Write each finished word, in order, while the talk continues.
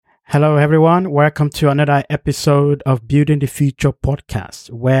Hello, everyone. Welcome to another episode of Building the Future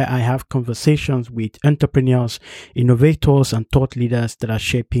podcast, where I have conversations with entrepreneurs, innovators, and thought leaders that are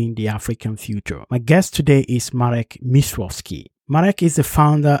shaping the African future. My guest today is Marek Misłowski. Marek is the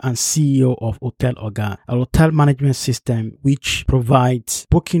founder and CEO of Hotel Oga, a hotel management system which provides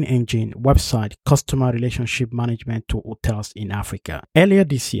booking engine, website, customer relationship management to hotels in Africa. Earlier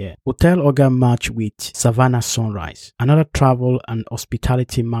this year, Hotel Oga merged with Savannah Sunrise, another travel and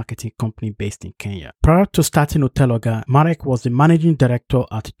hospitality marketing company based in Kenya. Prior to starting Hotel Oga, Marek was the managing director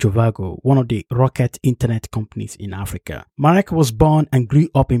at Jovago, one of the rocket internet companies in Africa. Marek was born and grew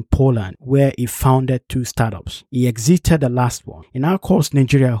up in Poland, where he founded 2 startups. He exited the last one. He now calls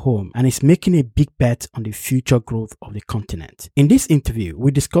Nigeria home and is making a big bet on the future growth of the continent. In this interview,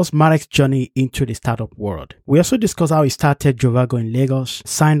 we discuss Marek's journey into the startup world. We also discuss how he started Jovago in Lagos,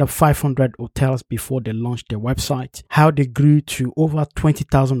 signed up 500 hotels before they launched their website, how they grew to over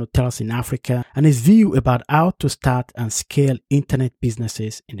 20,000 hotels in Africa, and his view about how to start and scale internet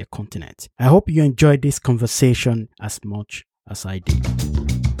businesses in the continent. I hope you enjoyed this conversation as much as I did.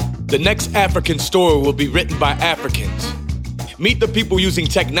 The next African story will be written by Africans. Meet the people using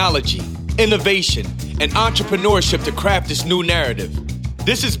technology, innovation, and entrepreneurship to craft this new narrative.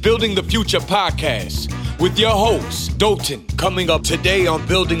 This is Building the Future podcast with your host, Dalton, coming up today on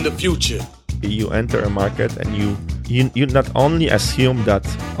Building the Future. You enter a market and you not only assume that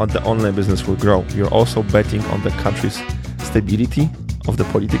the online business will grow, you're also betting on the country's stability of the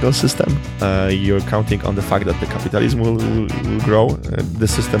political system. You're counting on the fact that the capitalism will grow, the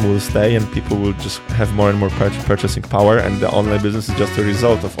system will stay, and people will just have more and more purchasing power, and the online business is just a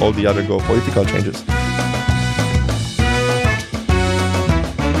result of all the other geopolitical changes.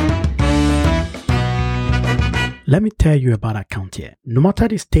 Let me tell you about Accountier. No matter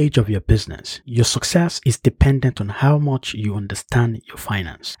the stage of your business, your success is dependent on how much you understand your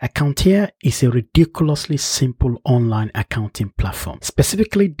finance. Accountier is a ridiculously simple online accounting platform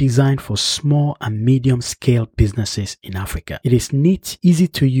specifically designed for small and medium-scale businesses in Africa. It is neat, easy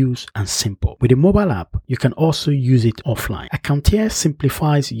to use, and simple. With a mobile app, you can also use it offline. Accountier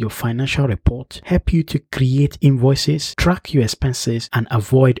simplifies your financial report, help you to create invoices, track your expenses, and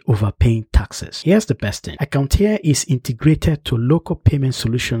avoid overpaying taxes. Here's the best thing. Accountier is integrated to local payment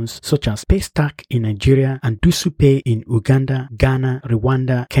solutions such as Paystack in Nigeria and DusuPay in Uganda, Ghana,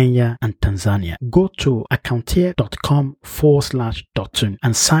 Rwanda, Kenya, and Tanzania. Go to accountier.com/Dotun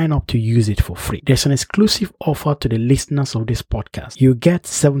and sign up to use it for free. There's an exclusive offer to the listeners of this podcast. You get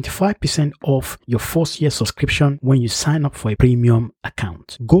 75% off your first year subscription when you sign up for a premium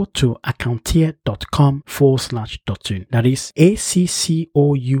account. Go to accountier.com/Dotun. That is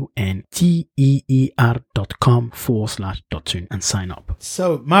ACCOUNTEER.com/Dotun and sign up.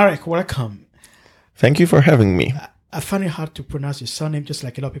 So, Marek, welcome. Thank you for having me. I find it hard to pronounce your surname, just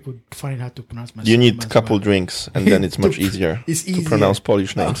like a lot of people find it hard to pronounce my surname. You need a couple well. drinks, and then it's much easier to pronounce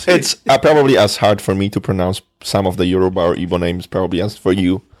Polish names. Okay. It's probably as hard for me to pronounce some of the Yoruba or Igbo names, probably as for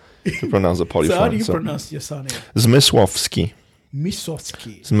you to pronounce the Polish one. So how do you one. pronounce your surname? Zmysłowski.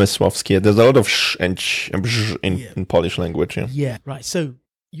 Misłowski. There's a lot of sh and ch and bzz in Polish language. Yeah, right. So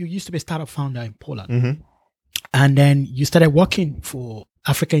you used to be a startup founder in Poland. Mm-hmm. And then you started working for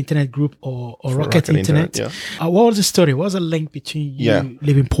Africa Internet Group or Rocket Internet. Yeah. What was the story? What was the link between you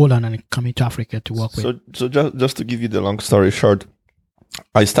living in Poland and coming to Africa to work with? So just to give you the long story short,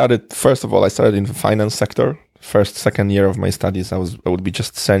 I started in the finance sector. Second year of my studies, I would be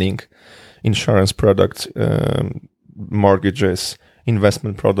just selling insurance products, mortgages,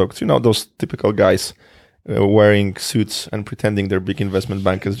 investment products. You know, those typical guys wearing suits and pretending they're big investment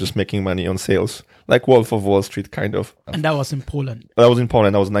bankers, just making money on sales, like Wolf of Wall Street, kind of. And that was in Poland? That was in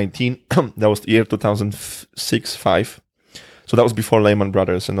Poland. I was 19. That was the year 2006-05. So that was before Lehman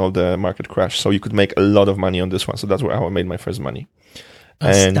Brothers and all the market crash. So you could make a lot of money on this one. So that's where I made my first money.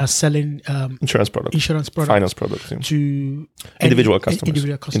 And that's selling insurance products, finance products to individual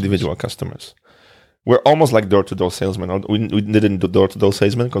customers. We're almost like door-to-door salesmen. We didn't do door-to-door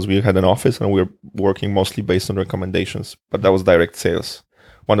salesmen because we had an office and we were working mostly based on recommendations. But that was direct sales.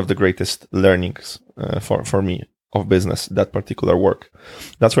 One of the greatest learnings for me of business, that particular work.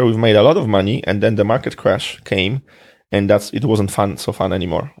 That's where we've made a lot of money. And then the market crash came, and it wasn't so fun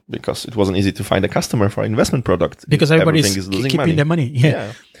anymore because it wasn't easy to find a customer for an investment product. Because everybody's keeping their money.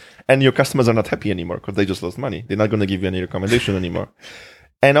 Yeah. And your customers are not happy anymore because they just lost money. They're not going to give you any recommendation anymore.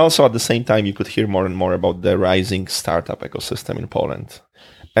 And also at the same time, you could hear more and more about the rising startup ecosystem in Poland.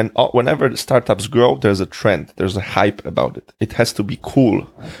 And whenever startups grow, there's a trend. There's a hype about it. It has to be cool,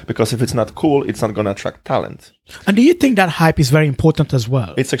 because if it's not cool, it's not going to attract talent. And do you think that hype is very important as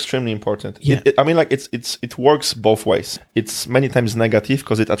well? It's extremely important. Yeah. It works both ways. It's many times negative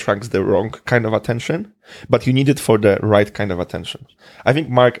because it attracts the wrong kind of attention, but you need it for the right kind of attention. I think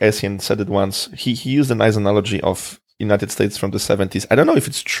Mark Essien said it once. He used a nice analogy of United States from the 70s. I don't know if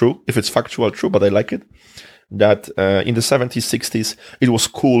it's true, if it's factual true, but I like it. That in the 70s, 60s, it was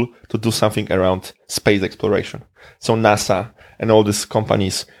cool to do something around space exploration. So NASA and all these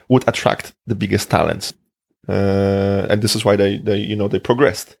companies would attract the biggest talents. And this is why they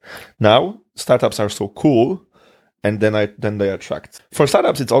progressed. Now, startups are so cool, and then they attract. For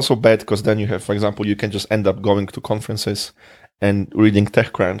startups, it's also bad because then you have, for example, you can just end up going to conferences and reading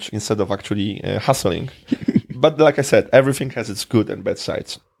TechCrunch instead of actually hustling. But like I said, everything has its good and bad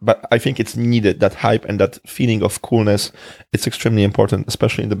sides. But I think it's needed, that hype and that feeling of coolness. It's extremely important,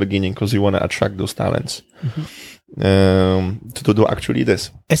 especially in the beginning, because you want to attract those talents to do actually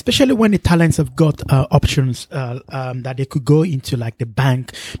this. Especially when the talents have got options that they could go into, like the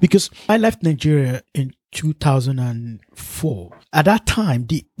bank. Because I left Nigeria in 2004. At that time,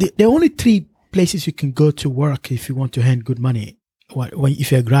 there are only 3 places you can go to work if you want to earn good money.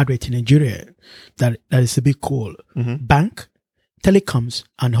 If you're a graduate in Nigeria, that is a bit cool. Mm-hmm. Bank, telecoms,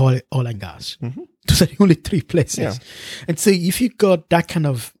 and oil and gas. Mm-hmm. Those are the only 3 places. Yeah. And so if you got that kind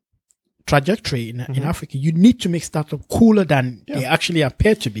of trajectory in Africa, you need to make startup cooler than they actually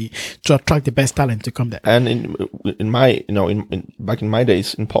appear to be to attract the best talent to come there. And back in my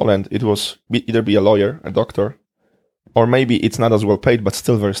days in Poland, it was either be a lawyer, a doctor, or maybe it's not as well paid, but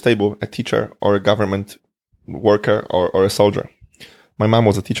still very stable, a teacher or a government worker or a soldier. My mom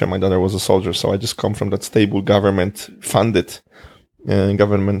was a teacher, my daughter was a soldier, so I just come from that stable government-funded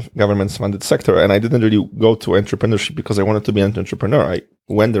sector, and I didn't really go to entrepreneurship because I wanted to be an entrepreneur. I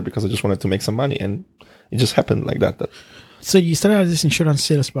went there because I just wanted to make some money, and it just happened like that. So you started as this insurance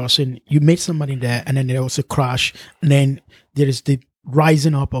salesperson, you made some money there, and then there was a crash, and then there is the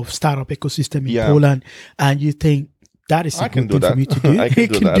rising up of startup ecosystem in Poland, and you think that is a good thing for me to do. I can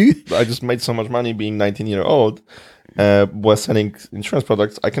do that. I just made so much money being 19-year-old. Was selling insurance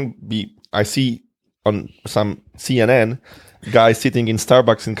products. I see on some CNN guy sitting in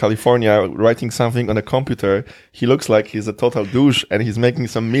Starbucks in California writing something on a computer. He looks like he's a total douche and he's making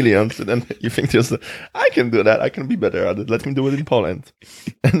some millions. And then you think I can do that. I can be better at it. Let me do it in Poland.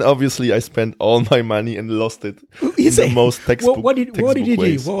 And obviously I spent all my money and lost it in the most textbook What did you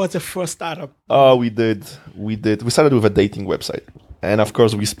ways. do? What was the first startup? Oh, we started with a dating website. And of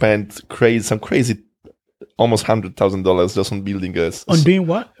course we spent some crazy almost $100,000 just on building doing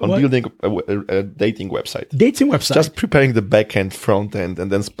what? Building a dating website. Dating website. Just preparing the back end, front end,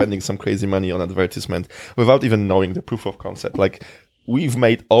 and then spending some crazy money on advertisement without even knowing the proof of concept. Like we've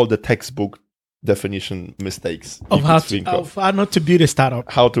made all the textbook definition mistakes of how not to build a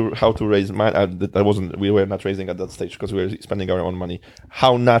startup. How to raise money. We were not raising at that stage because we were spending our own money.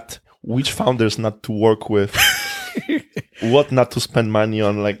 Which founders not to work with, what not to spend money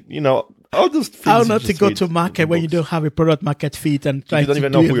on, all those things. How not to go to market when you don't have a product market fit and try to do advertising. You don't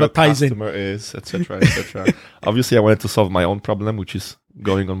even know who your customer is, etc., etc. Obviously, I wanted to solve my own problem, which is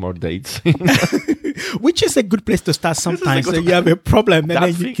going on more dates. Which is a good place to start sometimes. So you have a problem.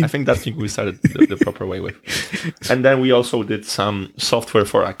 I think that's we started the proper way with. And then we also did some software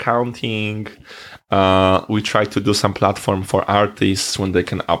for accounting. We tried to do some platform for artists when they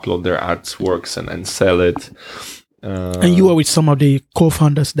can upload their artworks and sell it. And you were with some of the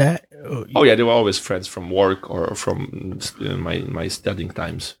co-founders there? Oh yeah, they were always friends from work or from my studying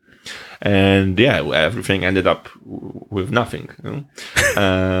times. And yeah, everything ended up with nothing.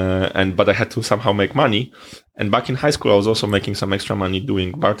 But I had to somehow make money. And back in high school, I was also making some extra money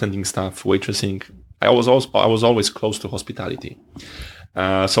doing bartending stuff, waitressing. I was always close to hospitality.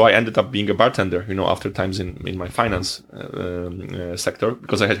 So I ended up being a bartender, after times in my finance sector,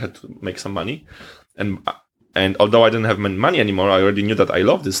 because I had to make some money. And although I didn't have money anymore, I already knew that I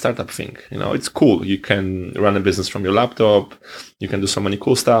love this startup thing. It's cool. You can run a business from your laptop. You can do so many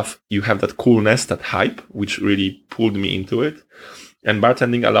cool stuff. You have that coolness, that hype, which really pulled me into it. And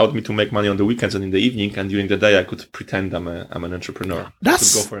bartending allowed me to make money on the weekends and in the evening. And during the day, I could pretend I'm an entrepreneur. I could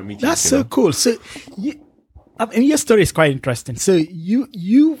go for a meeting. That's so cool. So your story is quite interesting. So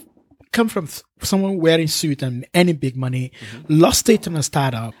you come from someone wearing suit and earning big money, lost it on a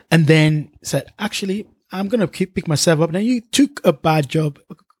startup, and then said, actually, I'm going to pick myself up. Then you took a bad job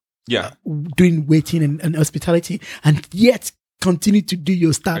doing waiting and hospitality, and yet continue to do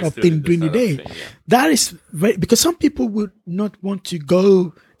your startup thing during the day. That is very, because some people would not want to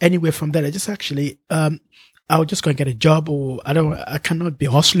go anywhere from there. They just actually, I'll just go and get a job, or I cannot be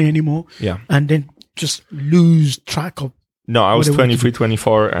hustling anymore. Yeah. And then just lose track of. No, I was 23,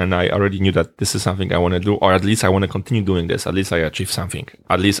 24, and I already knew that this is something I want to do, or at least I want to continue doing this. At least I achieve something.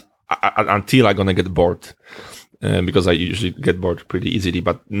 At least until I'm going to get bored. Because I usually get bored pretty easily,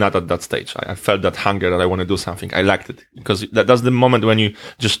 but not at that stage. I felt that hunger that I want to do something. I liked it because that's the moment when you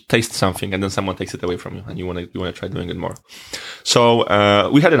just taste something and then someone takes it away from you and you want to try doing it more. So,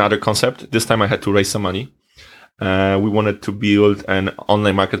 we had another concept. This time I had to raise some money. We wanted to build an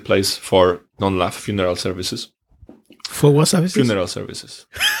online marketplace for non-life funeral services. For what services? Funeral services.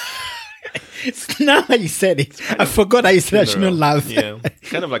 It's now that you said it. I forgot I said I shouldn't laugh. Yeah.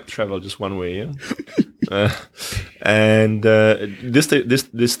 Kind of like travel, just one way, yeah.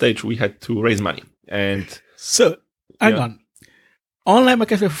 This stage we had to raise money. And so, hang on. Online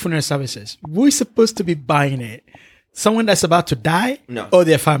marketplace for funeral services. We're supposed to be buying it. Someone that's about to die? No. Or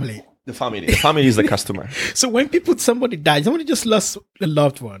their family? The family. The family is the customer. So when somebody dies, somebody just lost a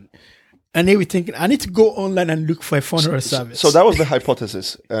loved one. And they were thinking, I need to go online and look for a funeral service. So that was the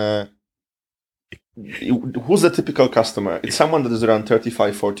hypothesis. Who's the typical customer? It's someone that is around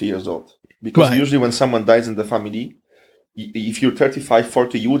 35, 40 years old. Because usually when someone dies in the family, if you're 35,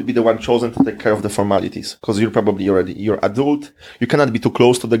 40, you would be the one chosen to take care of the formalities. Because you're probably you're adult. You cannot be too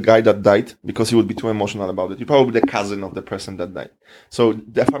close to the guy that died because you would be too emotional about it. You're probably the cousin of the person that died. So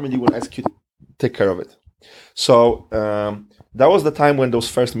the family will ask you to take care of it. So that was the time when those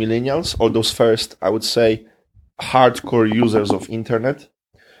first millennials, or those first, I would say, hardcore users of internet,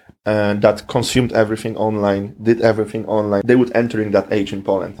 that consumed everything online, did everything online, they would enter in that age in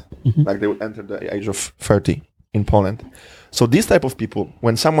Poland. Mm-hmm. Like they would enter the age of 30 in Poland. So these type of people,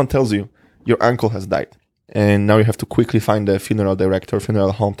 when someone tells you your uncle has died and now you have to quickly find a funeral director,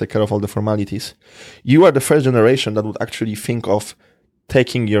 funeral home, take care of all the formalities, you are the first generation that would actually think of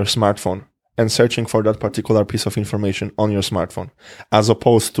taking your smartphone and searching for that particular piece of information on your smartphone, as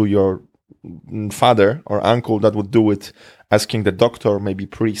opposed to your father or uncle that would do it asking the doctor, maybe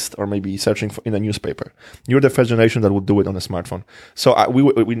priest, or maybe searching in a newspaper. You're the first generation that would do it on a smartphone. So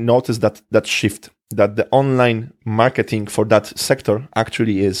we noticed that shift, that the online marketing for that sector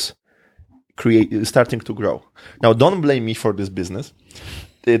actually is starting to grow. Now, don't blame me for this business.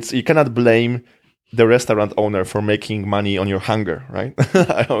 You cannot blame the restaurant owner for making money on your hunger, right?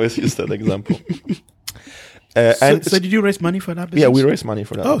 I always use that example. So did you raise money for that business? Yeah, we raised money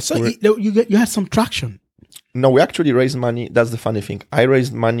for that. Oh, so you had some traction. No, we actually raised money. That's the funny thing. I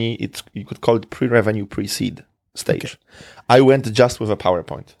raised money. You could call it pre-revenue, pre-seed stage. Okay. I went just with a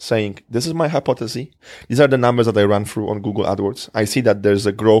PowerPoint saying, this is my hypothesis. These are the numbers that I ran through on Google AdWords. I see that there's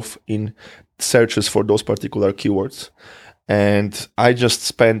a growth in searches for those particular keywords. And I just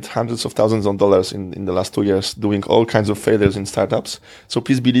spent hundreds of thousands of dollars in the last 2 years doing all kinds of failures in startups. So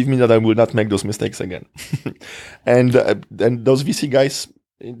please believe me that I will not make those mistakes again. and those VC guys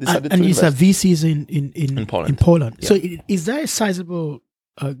decided to invest. And these are VCs in Poland. In Poland. Yeah. So is there a sizable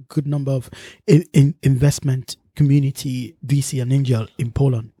good number of investment community VC and angel in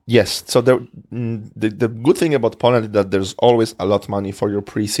Poland? Yes. So the good thing about Poland is that there's always a lot of money for your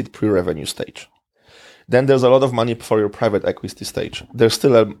pre-seed, pre-revenue stage. Then there's a lot of money for your private equity stage. There's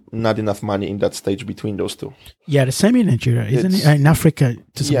still not enough money in that stage between those two. Yeah, the same in Nigeria, isn't it? In Africa,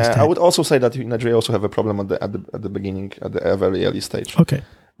 to some extent. I would also say that in Nigeria also have a problem at the beginning, at the very early stage. Okay.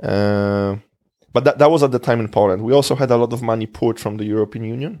 But that was at the time in Poland. We also had a lot of money poured from the European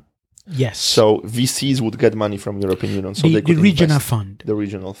Union. Yes. So VCs would get money from European Union. So they could the regional fund. The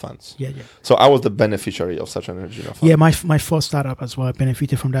regional funds. Yeah. So I was the beneficiary of such an regional fund. Yeah, my first startup as well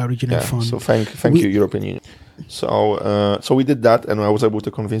benefited from that regional fund. So thank you, European Union. So we did that, and I was able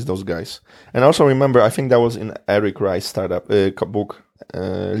to convince those guys. And I also remember, I think that was in Eric Rice startup book,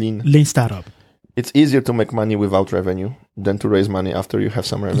 Lean Startup. It's easier to make money without revenue than to raise money after you have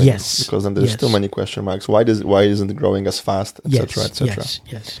some revenue. Yes. Because then there's too many question marks. Why isn't it growing as fast, etc., etc.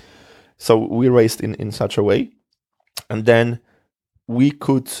 Yes. So we raised in such a way, and then we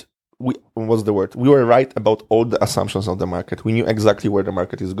were right about all the assumptions of the market. We knew exactly where the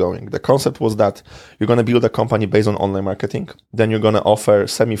market is going. The concept was that you're going to build a company based on online marketing. Then you're going to offer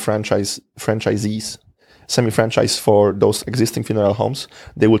semi-franchise for those existing funeral homes.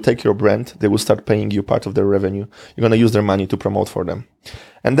 They will take your brand. They will start paying you part of their revenue. You're going to use their money to promote for them.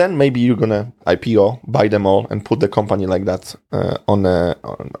 And then maybe you're going to IPO, buy them all, and put the company like that on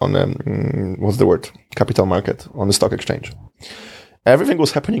capital market, on the stock exchange. Everything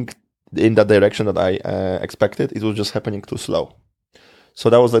was happening in that direction that I expected. It was just happening too slow. So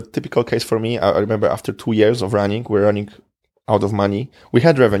that was a typical case for me. I remember after 2 years of running, we're running out of money. We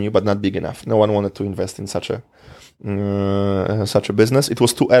had revenue, but not big enough. No one wanted to invest in such a such a business. It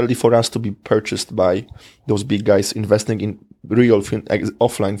was too early for us to be purchased by those big guys investing in real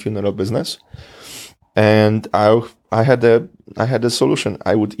offline funeral business. And I had a solution.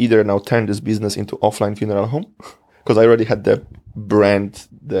 I would either now turn this business into offline funeral home, because I already had the brand,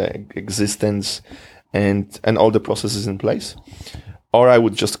 the existence, and all the processes in place, or I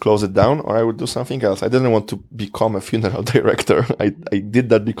would just close it down, or I would do something else. I didn't want to become a funeral director. I did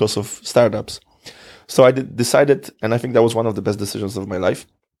that because of startups. So I decided, and I think that was one of the best decisions of my life,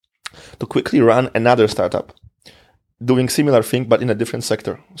 to quickly run another startup doing similar thing, but in a different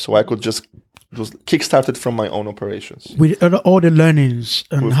sector. So I could just kickstarted from my own operations. With all the learnings.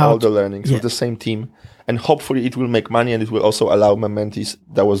 With the same team. And hopefully it will make money, and it will also allow my mentees,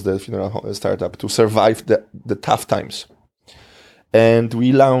 that was the funeral startup, to survive the tough times. And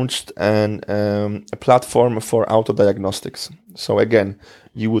we launched a platform for auto diagnostics. So again,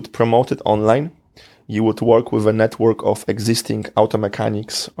 you would promote it online. You would work with a network of existing auto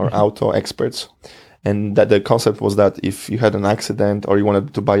mechanics or auto experts. And that the concept was that if you had an accident or you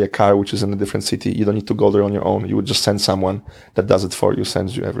wanted to buy a car which is in a different city, you don't need to go there on your own. You would just send someone that does it for you,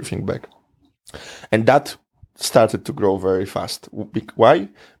 sends you everything back. And that started to grow very fast. Why?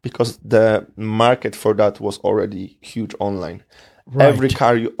 Because the market for that was already huge online. Right. Every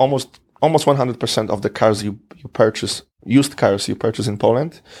car, almost 100% of the cars you purchase, used cars you purchase in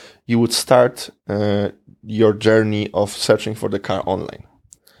Poland, you would start your journey of searching for the car online.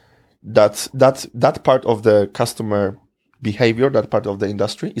 That part of the customer behavior, that part of the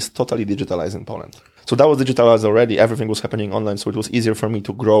industry is totally digitalized in Poland. So that was digitalized already. Everything was happening online. So it was easier for me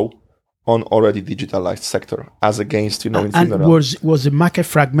to grow on already digitalized sector as against, in funeral. And was the market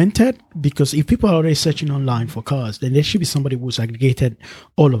fragmented? Because if people are already searching online for cars, then there should be somebody who's aggregated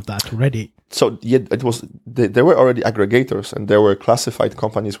all of that already. So yeah, it was, there were already aggregators, and there were classified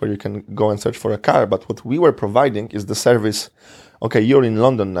companies where you can go and search for a car. But what we were providing is the service. Okay, you're in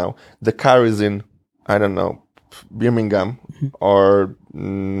London now. The car is in, I don't know, Birmingham or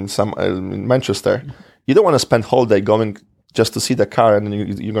in Manchester. You don't want to spend whole day going just to see the car, and then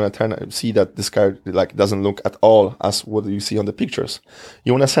you're going to see that this car doesn't look at all as what you see on the pictures.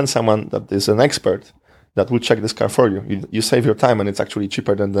 You want to send someone that is an expert that will check this car for you. You save your time, and it's actually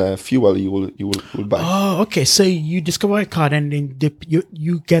cheaper than the fuel you will buy. Oh, okay. So you discover a car, and then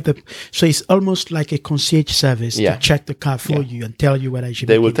you get so it's almost like a concierge service to check the car for you and tell you whether you should.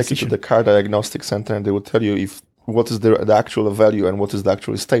 They will take you to the car diagnostic center, and they will tell you what is the actual value and what is the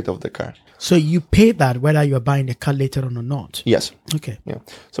actual state of the car. So you pay that whether you are buying the car later on or not? Yes. Okay. Yeah.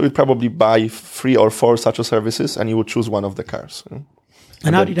 So you'd probably buy 3 or 4 such services, and you would choose one of the cars.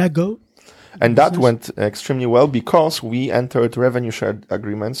 And how did that go? And that went extremely well because we entered revenue share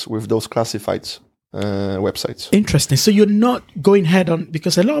agreements with those classifieds websites. Interesting. So you're not going head on,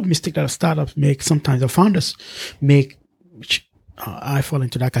 because a lot of mistakes that startups make sometimes, or founders make, which I fall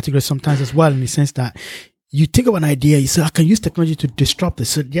into that category sometimes as well, in the sense that you take up an idea, you say, I can use technology to disrupt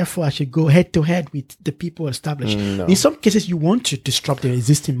this, so therefore I should go head to head with the people established. No. In some cases, you want to disrupt the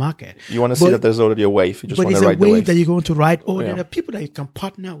existing market. You want to see that there's already a wave. You just want to ride the wave. But it's a wave that you're going to ride, or there are people that you can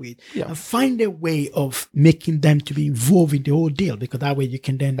partner with and find a way of making them to be involved in the whole deal, because that way you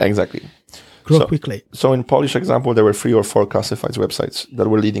can then grow quickly. So in Polish example, there were 3 or 4 classifieds websites that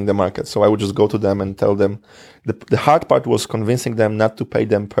were leading the market. So I would just go to them and tell them. The hard part was convincing them not to pay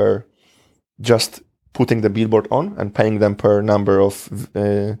them per just putting the billboard on and paying them per number of,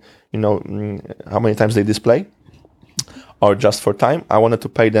 how many times they display, or just for time. I wanted to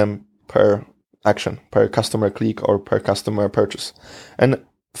pay them per action, per customer click or per customer purchase. And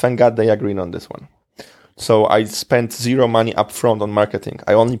thank God they agreed on this one. So I spent 0 money upfront on marketing.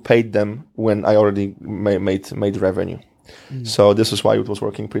 I only paid them when I already made revenue. So this is why it was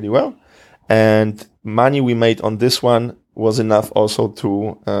working pretty well. And money we made on this one was enough also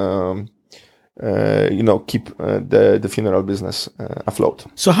to keep the funeral business afloat.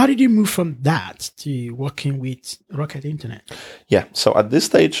 So how did you move from that to working with Rocket Internet? Yeah. So at this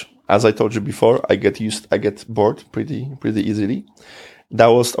stage, as I told you before, I get bored pretty easily. That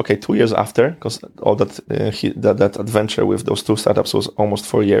was 2 years after, because all that adventure with those 2 startups was almost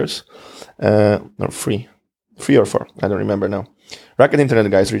 4 years, or 3 or 4. I don't remember now. Rocket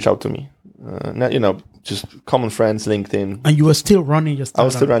Internet guys reached out to me. Just common friends, LinkedIn. And you were still running your startup? I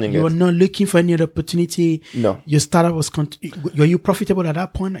was still running it. You were not looking for any other opportunity? No. Your startup was... were you profitable at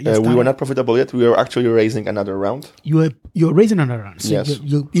that point? We were not profitable yet. We were actually raising another round. You were raising another round? So yes.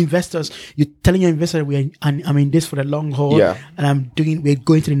 Your investors... You're telling your investors, I'm in this for the long haul. Yeah. And we're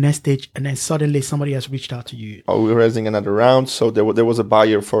going to the next stage. And then suddenly somebody has reached out to you. We were raising another round. So there was a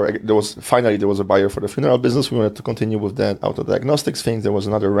buyer for... There was a buyer for the funeral business. We wanted to continue with the auto diagnostics diagnostics thing. There was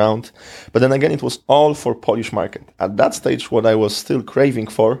another round. But then again, it was all for Polish market. At that stage, what I was still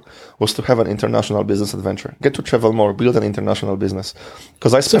craving for was to have an international business adventure. Get to travel more, build an international business.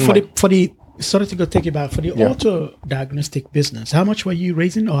 Because I spent sorry to go take you back. For the auto diagnostic business, how much were you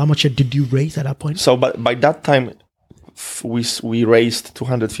raising, or how much did you raise at that point? So by that time, we raised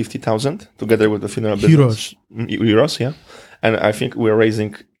 250,000 together with the funeral business. Euros, yeah. And I think we're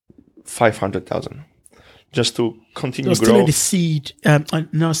raising 500,000 just to continue growth. Still the seed,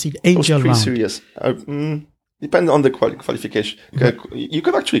 angel round. Serious. Depending on the qualification. Mm-hmm. You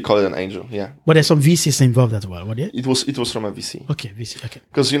could actually call it an angel, yeah. But there's some VCs involved as well, wasn't it? It was from a VC. Okay, VC, okay.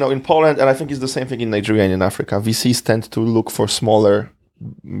 Because, in Poland, and I think it's the same thing in Nigeria and in Africa, VCs tend to look for smaller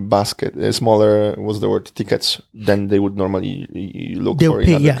tickets than they would normally look for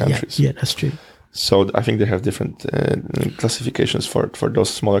in other countries. Yeah, that's true. So I think they have different classifications for those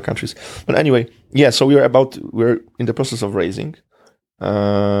smaller countries. But anyway, so we're in the process of raising.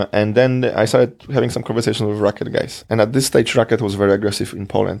 And then I started having some conversations with Racket guys. And at this stage, Racket was very aggressive in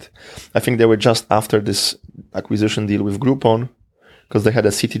Poland. I think they were just after this acquisition deal with Groupon, because they had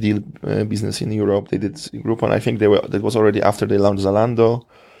a city deal business in Europe. They did Groupon. I think that was already after they launched Zalando.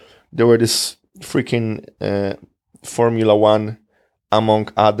 They were this freaking Formula One among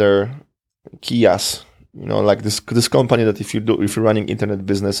other Kias, like this company that if you're running internet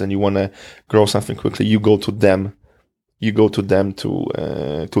business and you want to grow something quickly, you go to them to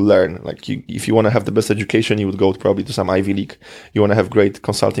learn. Like if you want to have the best education, you would go probably to some Ivy League. You want to have great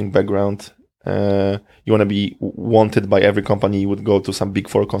consulting background. You want to be wanted by every company, you would go to some big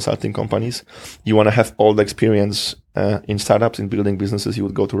 4 consulting companies. You want to have all the experience in startups, in building businesses, you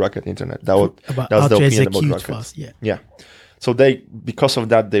would go to Racket Internet. That's the opinion about Racket. Fast, yeah. So because of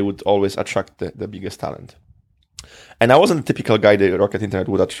that, they would always attract the biggest talent. And I wasn't the typical guy that Racket Internet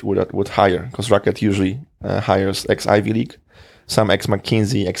would hire, because Racket usually hires ex-Ivy League, some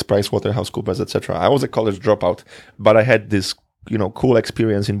ex-McKinsey, ex-PricewaterhouseCoopers, etc. I was a college dropout, but I had this cool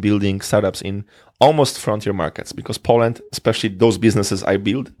experience in building startups in almost frontier markets, because Poland, especially those businesses I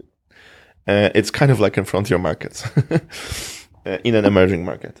build, it's kind of like in frontier markets in an emerging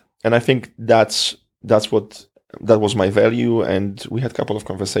market. And I think that was my value, and we had a couple of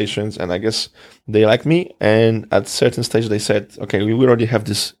conversations, and I guess they liked me. And at a certain stage, they said, okay, we already have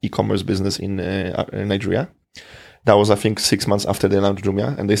this e-commerce business in Nigeria. That was, I think, 6 months after they launched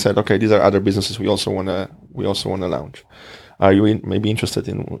Jumia, and they said, okay, these are other businesses we also wanna launch. Are you maybe interested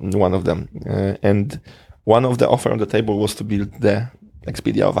in one of them? And one of the offer on the table was to build the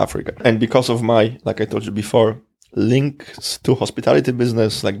Expedia of Africa. And because of my, like I told you before, links to hospitality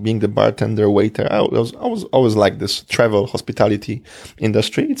business, like being the bartender, waiter, I was always like this travel hospitality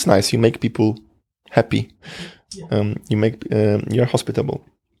industry. It's nice. You make people happy. You're hospitable.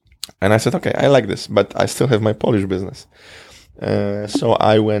 And I said, okay, I like this, but I still have my Polish business. So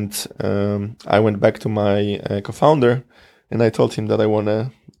I went back to my co-founder, and I told him that I want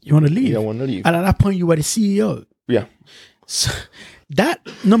to... You want to leave? Yeah, I want to leave. And at that point, you were the CEO. Yeah. So that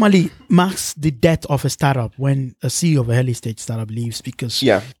normally marks the death of a startup when a CEO of a early stage startup leaves, because...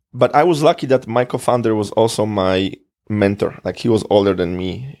 Yeah, but I was lucky that my co-founder was also my mentor. Like, he was older than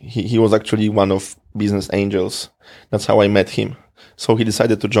me. He was actually one of Business Angels. That's how I met him. So he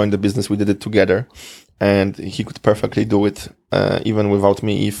decided to join the business. We did it together, and he could perfectly do it even without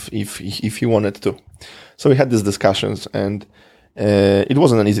me if he wanted to. So we had these discussions, and it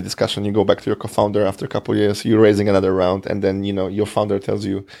wasn't an easy discussion. You go back to your co-founder after a couple of years, you're raising another round, and then your founder tells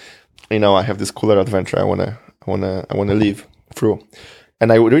you, I have this cooler adventure I wanna live through.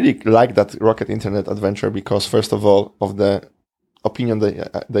 And I really like that Racket Internet adventure because, first of all, of the opinion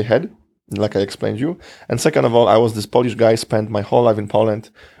they had, like I explained you. And second of all, I was this Polish guy, spent my whole life in Poland,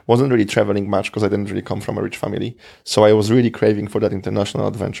 wasn't really traveling much because I didn't really come from a rich family. So I was really craving for that international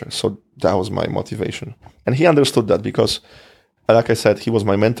adventure. So that was my motivation. And he understood that because, like I said, he was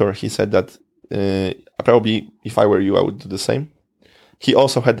my mentor. He said that probably if I were you, I would do the same. He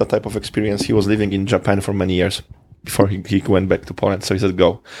also had that type of experience. He was living in Japan for many years before he went back to Poland. So he said,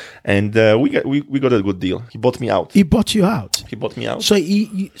 go. And we got a good deal. He bought me out. He bought you out? He bought me out. So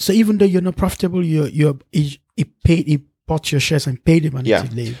so even though you're not profitable, he bought your shares and paid him money to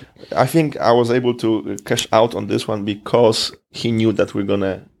leave. I think I was able to cash out on this one because he knew that we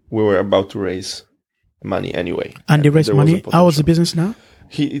were about to raise money anyway. And they raised money? How was the business now?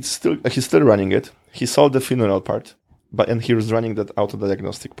 He's still running it. He sold the funeral part. And he was running that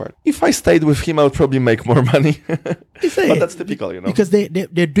auto-diagnostic part. If I stayed with him, I would probably make more money. But that's typical, Because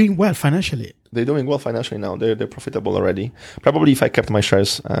they're doing well financially. They're doing well financially now. They're profitable already. Probably if I kept my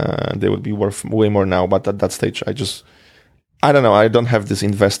shares, they would be worth way more now. But at that stage, I don't know. I don't have this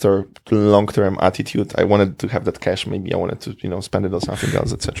investor long-term attitude. I wanted to have that cash. Maybe I wanted to, spend it on something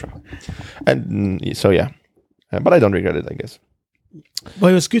else, etc. And so, yeah. But I don't regret it, I guess.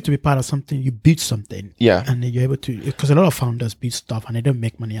 Well, it was good to be part of something. You build something. Yeah. And then you're able to, because a lot of founders build stuff and they don't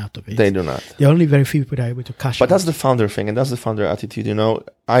make money out of it. They do not. There are only very few people that are able to cash out. But that's the founder thing, and that's the founder attitude.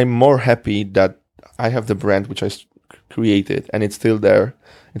 I'm more happy that I have the brand which I created, and it's still there.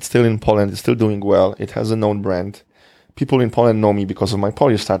 It's still in Poland. It's still doing well. It has a known brand. People in Poland know me because of my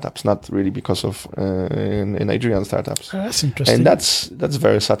Polish startups, not really because of Nigerian startups. That's interesting. And that's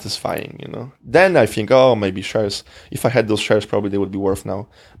very satisfying, Then I think, maybe shares. If I had those shares, probably they would be worth now.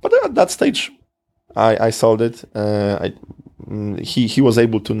 But at that stage, I sold it. He was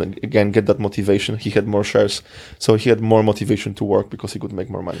able to, again, get that motivation. He had more shares, so he had more motivation to work because he could make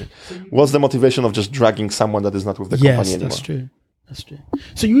more money. What's the motivation of just dragging someone that is not with the company anymore? Yes, that's true.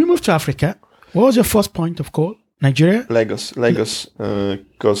 So you moved to Africa. What was your first point of call? Nigeria? Lagos,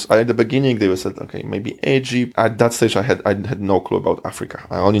 because at the beginning they said, okay, maybe Egypt. At that stage, I had no clue about Africa.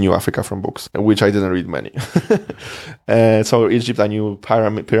 I only knew Africa from books, which I didn't read many. So Egypt, I knew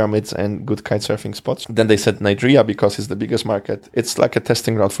pyramids and good kite surfing spots. Then they said Nigeria because it's the biggest market. It's like a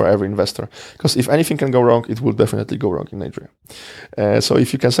testing ground for every investor. Because if anything can go wrong, it will definitely go wrong in Nigeria. So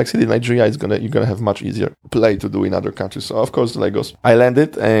if you can succeed in Nigeria, you're gonna have much easier play to do in other countries. So of course, Lagos. I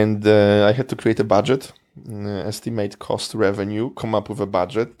landed and I had to create a budget. Estimate cost revenue, come up with a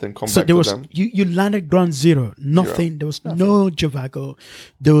budget, then come back to them. You landed ground zero, nothing. There was no Jovago.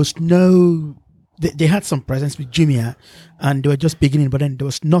 There was no. They had some presence with Jumia, and they were just beginning, but then there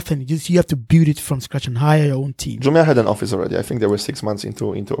was nothing. You have to build it from scratch and hire your own team. Jumia had an office already. I think they were 6 months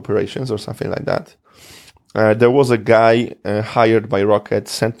into operations or something like that. There was a guy hired by Rocket,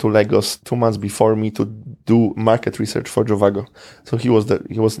 sent to Lagos 2 months before me to do market research for Jovago. So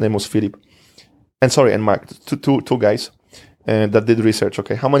his name was Philip. And Mark, two guys that did research.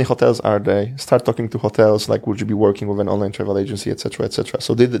 Okay, how many hotels are they? Start talking to hotels, like would you be working with an online travel agency, etc., etc.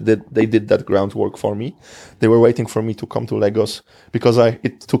 So they did that groundwork for me. They were waiting for me to come to Lagos because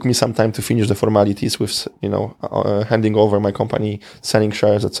it took me some time to finish the formalities with handing over my company, selling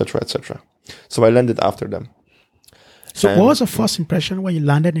shares, etc., etc. So I landed after them. So what was the first impression when you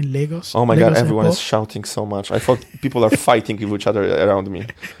landed in Lagos? Oh my God, everyone is shouting so much. I thought people are fighting with each other around me.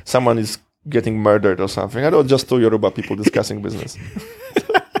 Someone is getting murdered or something. I don't just two Yoruba people discussing business.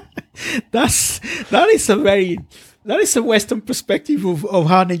 That is a Western perspective of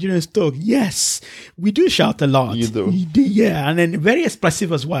how Nigerians talk. Yes, we do shout a lot. You do. Yeah, and then very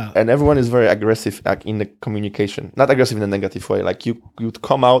expressive as well. And everyone is very aggressive in the communication. Not aggressive in a negative way. Like you'd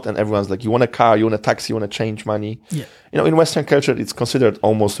come out and everyone's like, you want a car, you want a taxi, you want to change money. Yeah. In Western culture, it's considered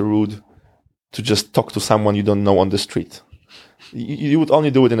almost rude to just talk to someone you don't know on the street. You would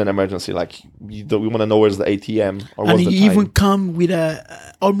only do it in an emergency, like we want to know where's the ATM or what's the time. And you even come with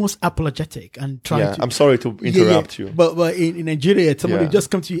a almost apologetic and try to. I'm sorry to interrupt you, but in Nigeria, somebody will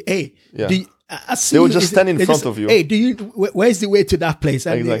just come to you. Hey, they will just stand in front of you. Hey, where's the way to that place?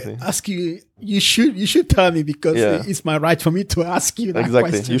 And exactly. They ask you. You should tell me because it's my right for me to ask you that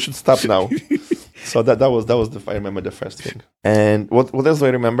question. You should stop now. So that was I remember the first thing. And what else do I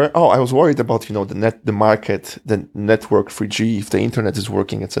remember? Oh, I was worried about, the market, the network, 3G, if the internet is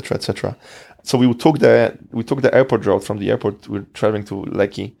working, etc., etc. So we took the airport route from the airport. We were traveling to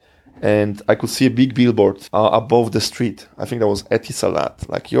Lekki, and I could see a big billboard above the street. I think that was Etisalat,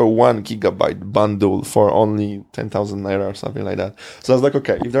 like your 1 gigabyte bundle for only 10,000 naira or something like that. So I was like,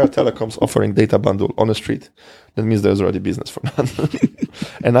 okay, if there are telecoms offering data bundle on the street, that means there's already business for that.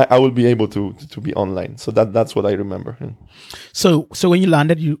 And I will be able to be online. So that's what I remember. So when you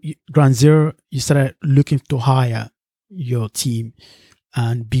landed, you ground zero, you started looking to hire your team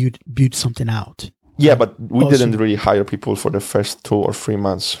and build something out. Yeah, but we didn't really hire people for the first 2 or 3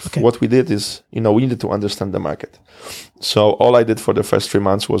 months. Okay. What we did is, we needed to understand the market. So all I did for the first 3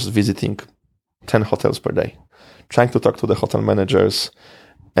 months was visiting 10 hotels per day, trying to talk to the hotel managers,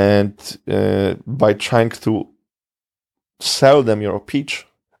 and by trying to sell them your pitch.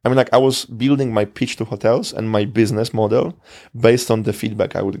 I mean, I was building my pitch to hotels and my business model based on the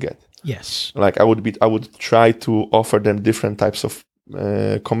feedback I would get. Yes. I would try to offer them different types of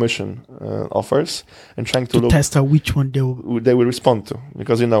commission offers and trying to test out which one they will respond to,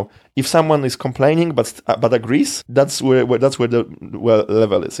 because if someone is complaining but agrees, that's where the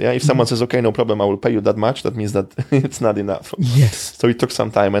level is. If someone says, okay, no problem, I will pay you that much, that means that it's not enough. Yes. So it took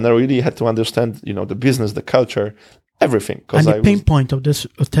some time, and I really had to understand the business, the culture, everything. And the pain point of these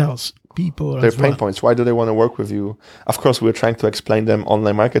hotels, people. Their pain points. Why do they want to work with you? Of course, we're trying to explain them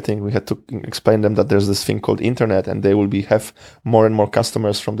online marketing. We had to explain them that there's this thing called internet, and they will have more and more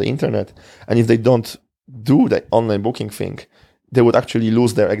customers from the internet. And if they don't do the online booking thing, they would actually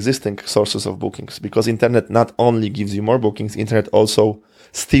lose their existing sources of bookings, because internet not only gives you more bookings, internet also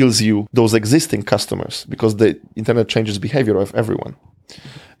steals you those existing customers, because the internet changes behavior of everyone.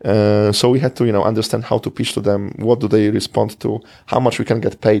 So we had to, understand how to pitch to them. What do they respond to? How much we can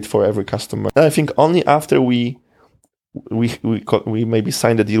get paid for every customer. And I think only after we maybe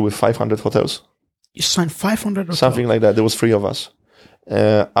signed a deal with 500 hotels. You signed 500 hotels? Something like that. There was 3 of us.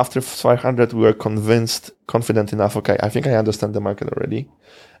 After 500, we were confident enough. Okay, I think I understand the market already.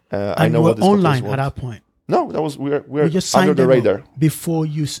 I know what this online at that point. No, that was we're just under the radar before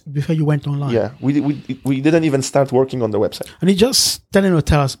you went online. Yeah, we didn't even start working on the website. And you just telling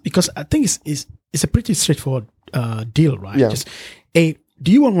hotels, because I think it's a pretty straightforward deal, right? Yeah.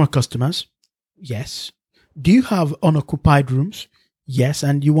 Do you want more customers? Yes. Do you have unoccupied rooms? Yes.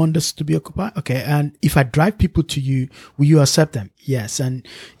 And you want this to be occupied? Okay. And if I drive people to you, will you accept them? Yes. And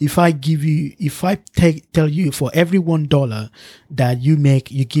if I tell you for every $1 that you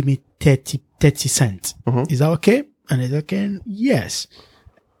make, you give me 30 cents. Mm-hmm. Is that okay? And it's okay. Yes.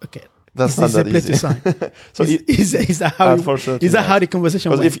 Okay. That's not that easy. So is that how the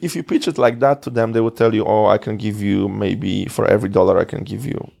conversation went? If you pitch it like that to them, they would tell you, I can give you maybe for every $1 I can give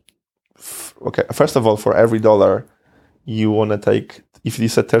you. Okay. First of all, for every $1 you want to take, if you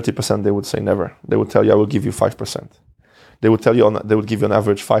said 30%, they would say never. They would tell you, I will give you 5%. They would tell you they would give you on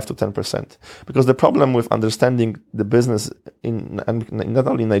average 5 to 10%. Because the problem with understanding the business and not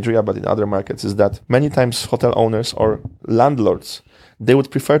only in Nigeria but in other markets is that many times hotel owners or landlords, they would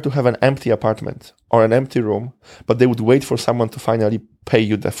prefer to have an empty apartment or an empty room, but they would wait for someone to finally pay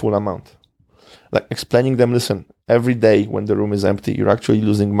you the full amount. Like explaining them, listen, every day when the room is empty, you're actually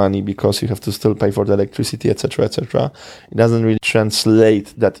losing money because you have to still pay for the electricity, etc., etc. It doesn't really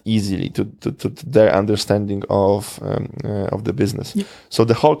translate that easily to their understanding of the business. Yeah. So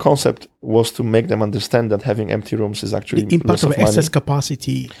the whole concept was to make them understand that having empty rooms is actually the impact of excess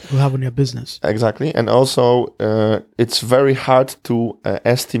capacity you have on your business. Exactly, and also it's very hard to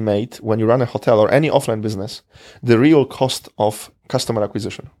estimate when you run a hotel or any offline business the real cost of customer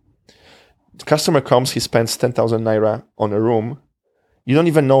acquisition. The customer comes, he spends 10,000 naira on a room. You don't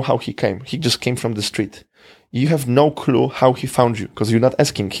even know how he came. He just came from the street. You have no clue how he found you because you're not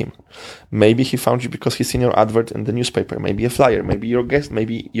asking him. Maybe he found you because he's seen your advert in the newspaper, maybe a flyer, maybe your guest,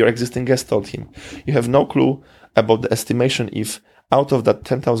 maybe your existing guest told him. You have no clue about the estimation if out of that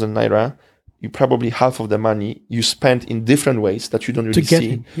 10,000 naira, you probably half of the money you spend in different ways that you don't really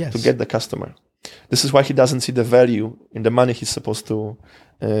see to get the customer. This is why he doesn't see the value in the money he's supposed to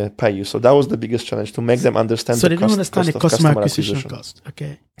pay you. So that was the biggest challenge, to make them understand the customer acquisition cost.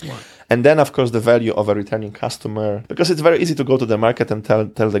 Okay. Wow. And then, of course, the value of a returning customer, because it's very easy to go to the market and tell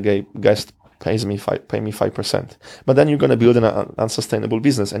the guest, pay me 5%. But then you're going to build an unsustainable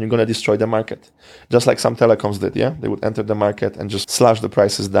business and you're going to destroy the market. Just like some telecoms did, yeah? They would enter the market and just slash the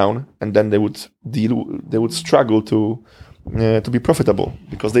prices down, and then they would struggle to be profitable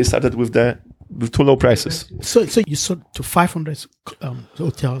because they started with too low prices. So you sold to 500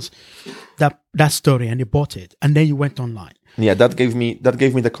 hotels that story, and you bought it, and then you went online. Yeah, that gave me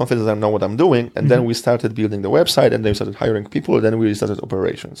the confidence that I know what I'm doing, and then we started building the website, and then we started hiring people, and then we started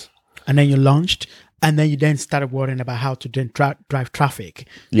operations. And then you launched, and then you started worrying about how to then drive traffic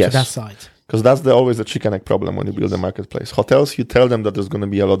to that site. Because that's always the chicken egg problem when you build a marketplace. Hotels, you tell them that there's going to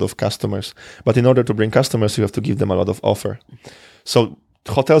be a lot of customers, but in order to bring customers, you have to give them a lot of offer. So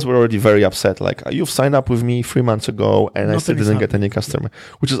hotels were already very upset. Like, you've signed up with me 3 months ago and I still didn't get any customer,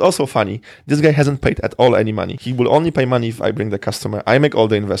 which is also funny. This guy hasn't paid at all any money. He will only pay money if I bring the customer. I make all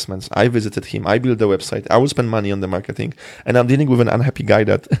the investments. I visited him. I build the website. I will spend money on the marketing, and I'm dealing with an unhappy guy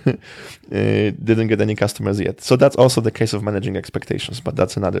that didn't get any customers yet. So that's also the case of managing expectations, but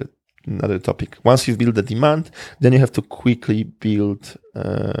that's another topic. Once you build the demand, then you have to quickly build,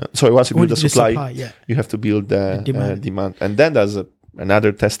 once you build the supply, you have to build the demand. And then there's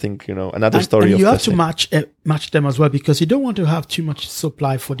another testing, another story. And you have to match them as well, because you don't want to have too much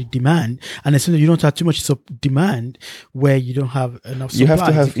supply for the demand, and as soon as you don't have too much demand where you don't have enough supply. You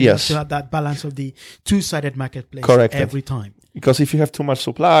have to have that balance of the two-sided marketplace. Correct. Every time. Because if you have too much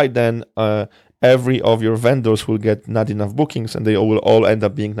supply, then every of your vendors will get not enough bookings, and they will all end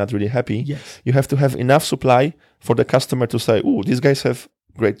up being not really happy. Yes. You have to have enough supply for the customer to say, "Oh, these guys have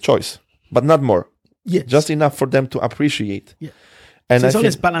great choice," but not more. Yes. Just enough for them to appreciate. Yeah. And so it's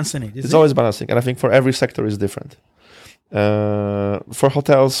always balancing it. It's always balancing, and I think for every sector is different. For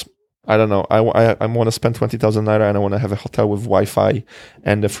hotels, I don't know. I want to spend 20,000 naira, and I want to have a hotel with Wi-Fi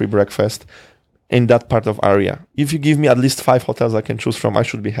and a free breakfast. in that part of area. If you give me at least 5 hotels I can choose from, I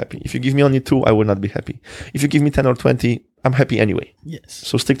should be happy. If you give me only 2, I will not be happy. If you give me 10 or 20, I'm happy anyway. Yes.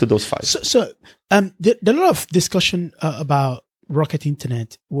 So stick to those 5. So the lot of discussion about Rocket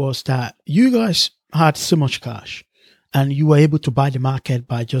Internet was that you guys had so much cash and you were able to buy the market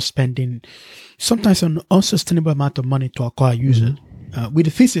by just spending sometimes an unsustainable amount of money to acquire users. With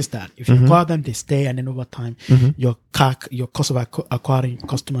the thesis that if you acquire them, they stay, and then over time, your CAC, your cost of acquiring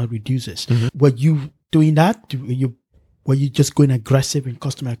customer reduces. Were you doing that? Were you just going aggressive in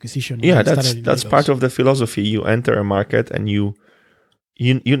customer acquisition? Yeah, that's part of the philosophy. You enter a market and you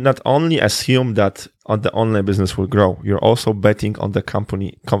not only assume that the online business will grow, you're also betting on the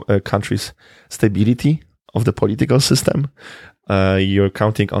country's stability of the political system. You're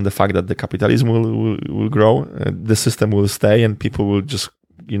counting on the fact that the capitalism will grow, the system will stay, and people will just,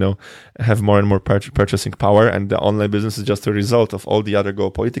 have more and more purchasing power. And the online business is just a result of all the other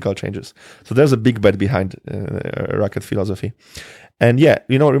geopolitical changes. So there's a big bet behind Rocket philosophy. And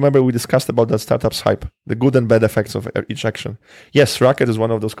remember we discussed about that startups hype, the good and bad effects of each action. Yes, Rocket is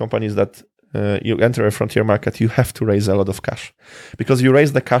one of those companies that you enter a frontier market, you have to raise a lot of cash, because you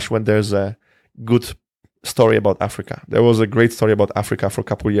raise the cash when there's a good story about Africa. There was a great story about Africa for a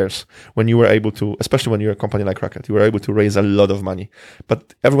couple of years when you were able to, especially when you're a company like Rocket, you were able to raise a lot of money.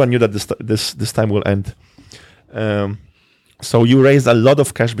 But everyone knew that this time will end. So you raised a lot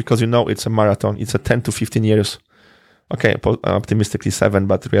of cash because it's a marathon. It's a 10 to 15 years. Okay, optimistically 7,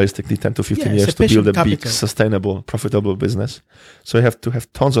 but realistically 10 to 15 years to build a big, sustainable, profitable business. So you have to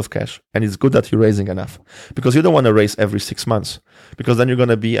have tons of cash, and it's good that you're raising enough, because you don't want to raise every 6 months, because then you're going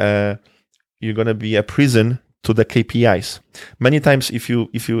to be a prison to the KPIs. Many times, if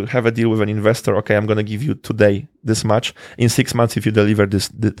you have a deal with an investor, okay, I'm going to give you today this much. In 6 months, if you deliver this,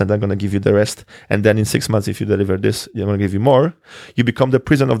 then I'm going to give you the rest. And then in 6 months, if you deliver this, I'm going to give you more. You become the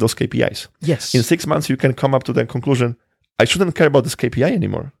prison of those KPIs. Yes. In 6 months, you can come up to the conclusion, I shouldn't care about this KPI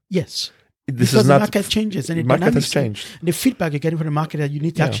anymore. Yes. This because is the not, market changes, and the market has changed. And the feedback you're getting from the market that you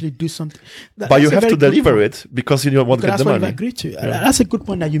need to actually do something. But you have to deliver it because you won't get the money. That's what I agree to. That's a good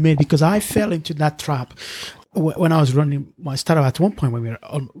point that you made, because I fell into that trap when I was running my startup at one point when we were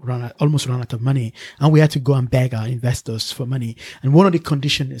almost run out of money, and we had to go and beg our investors for money. And one of the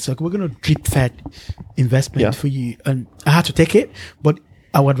conditions is like, we're going to drip fed investment for you. And I had to take it, but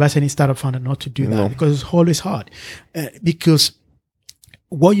I would advise any startup founder not to do that because it's always hard. Because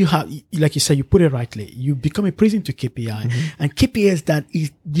what you have, like you said, you put it rightly, you become a prison to KPI, and KPIs that you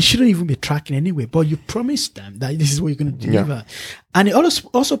shouldn't even be tracking anyway, but you promise them that this is what you're going to deliver. And it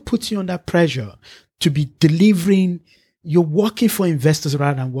also puts you under pressure to be delivering. You're working for investors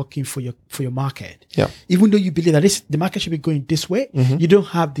rather than working for your market. Yeah. Even though you believe that the market should be going this way, you don't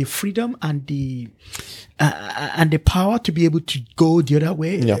have the freedom and the power to be able to go the other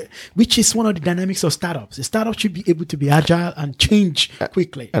way, which is one of the dynamics of startups. A startup should be able to be agile and change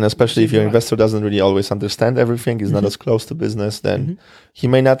quickly. And especially if your investor doesn't really always understand everything, is not as close to business, then he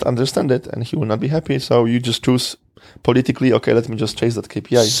may not understand it and he will not be happy. So you just choose politically, okay, let me just chase that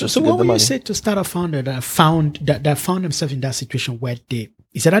KPI. So what would you say to startup founder that found themselves in that situation where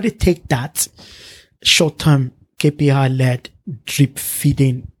is it that they take that short-term KPI-led drip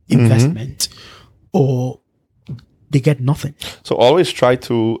feeding investment, or they get nothing? So always try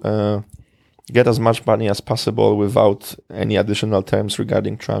to get as much money as possible without any additional terms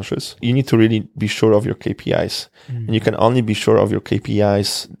regarding tranches. You need to really be sure of your KPIs, and you can only be sure of your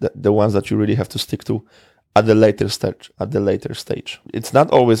KPIs, the ones that you really have to stick to, at the later stage. It's not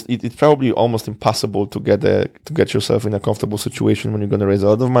always, it's probably almost impossible to get yourself in a comfortable situation when you're going to raise a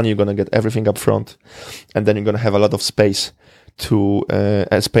lot of money. You're going to get everything up front, and then you're going to have a lot of space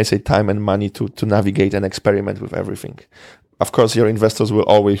time and money to navigate and experiment with everything. Of course, your investors will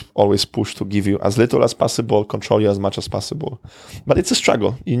always push to give you as little as possible, control you as much as possible. But it's a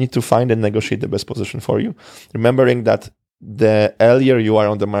struggle. You need to find and negotiate the best position for you, remembering that the earlier you are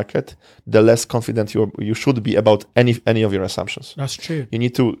on the market, the less confident you should be about any of your assumptions. That's true. You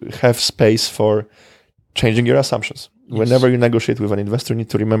need to have space for changing your assumptions. Yes. Whenever you negotiate with an investor, you need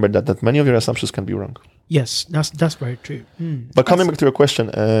to remember that many of your assumptions can be wrong. Yes, that's very true. But coming back to your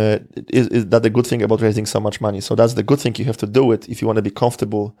question, is that the good thing about raising so much money? So that's the good thing. You have to do it if you want to be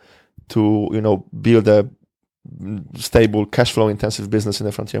comfortable to build a stable cash flow intensive business in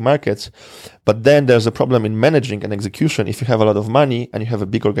the frontier markets. But then there's a problem in managing and execution. If you have a lot of money and you have a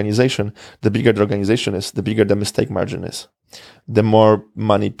big organization, the bigger the organization is, the bigger the mistake margin is. The more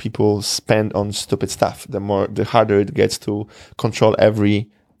money people spend on stupid stuff, the harder it gets to control every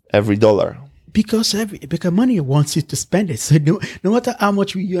dollar. Because money wants you to spend it. So no matter how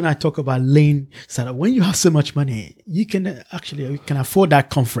much you and I talk about lean startup, when you have so much money, you can afford that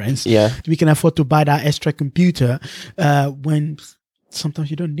conference. Yeah. We can afford to buy that extra computer when sometimes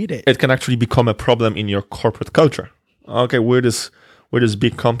you don't need it. It can actually become a problem in your corporate culture. Okay, we're this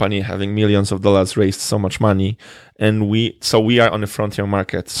big company having millions of dollars raised, so much money, and we are on the frontier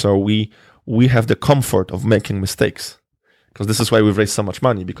market. So we have the comfort of making mistakes. Because this is why we've raised so much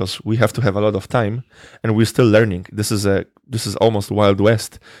money, because we have to have a lot of time and we're still learning. This is almost Wild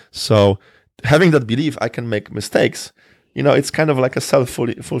West. So having that belief, I can make mistakes, it's kind of like a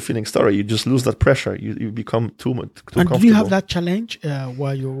self-fulfilling story. You just lose that pressure. You become too comfortable. And do you have that challenge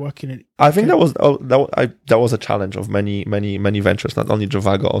while you're working in? I think that was a challenge of many ventures, not only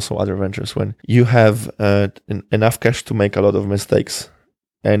Jovago, also other ventures, when you have enough cash to make a lot of mistakes,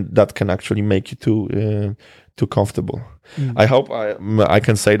 and that can actually make you too comfortable. I hope I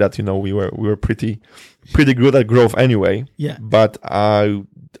can say that we were pretty good at growth anyway. Yeah. But I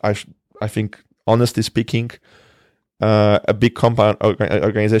think, honestly speaking, a big compound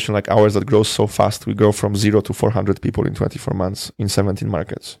organization like ours that grows so fast, we grow from 0 to 400 people in 24 months in 17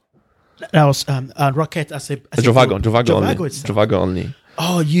 markets. That was Rocket as a Jovago only.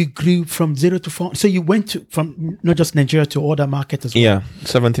 Oh, you grew from 0 to 4. So you went from not just Nigeria to other markets as well. Yeah,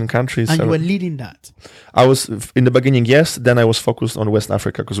 17 countries. And you were leading that. I was in the beginning, yes. Then I was focused on West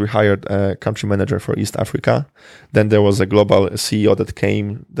Africa because we hired a country manager for East Africa. Then there was a global CEO that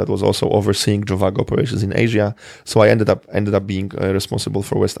came that was also overseeing Jovago operations in Asia. So I ended up being responsible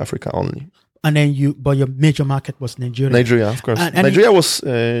for West Africa only. And then but your major market was Nigeria. Nigeria, of course. And Nigeria was,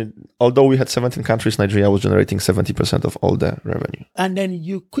 although we had 17 countries, Nigeria was generating 70% of all the revenue. And then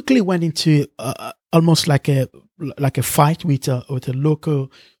you quickly went into almost like a fight with a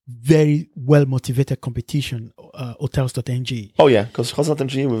local, very well motivated competition, Hotels.ng. Oh yeah, because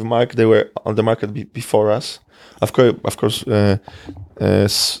Hotels.ng with Mark, they were on the market before us. Of course,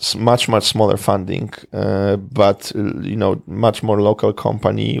 much smaller funding, but much more local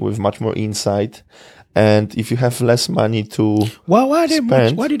company with much more insight. And if you have less money to why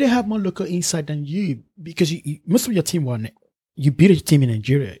do they have more local insight than you? Because most of your team you built a team in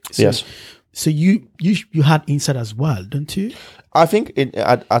Nigeria. So, yes. So you had insight as well, don't you? I think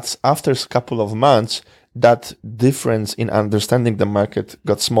after a couple of months, that difference in understanding the market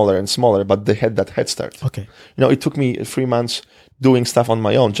got smaller and smaller, but they had that head start. Okay. It took me 3 months doing stuff on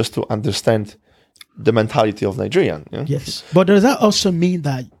my own just to understand the mentality of Nigerian. Yes. But does that also mean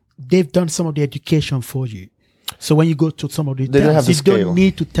that they've done some of the education for you? So when you go to some of the towns, you don't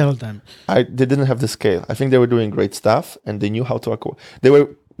need to tell them. They didn't have the scale. I think they were doing great stuff and they knew how to acquire. They were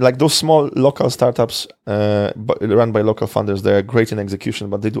like those small local startups run by local founders. They're great in execution,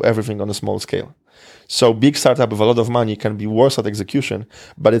 but they do everything on a small scale. So big startup with a lot of money can be worse at execution,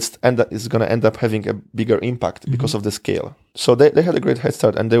 but it's going to end up having a bigger impact because of the scale. So they had a great head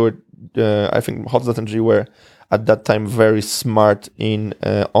start, and they were, I think, Hotels.ng were at that time very smart in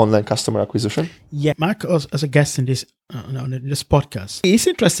online customer acquisition. Yeah, Mark, as a guest in this podcast, it's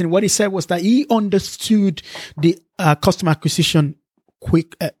interesting. What he said was that he understood the customer acquisition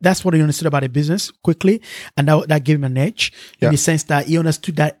quick. That's what he understood about the business quickly, and that gave him an edge in the sense that he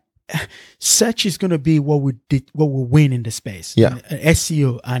understood that search is going to be what we win in the space. Yeah,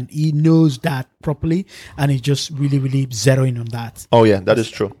 SEO, and he knows that properly, and he's just really, really zeroing on that. Oh yeah, that is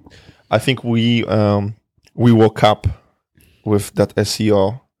true. I think we woke up with that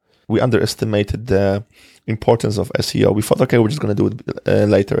SEO. We underestimated the importance of SEO. We thought, okay, we're just going to do it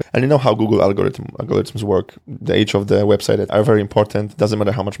later. And you know how Google algorithms work. The age of the website are very important. Doesn't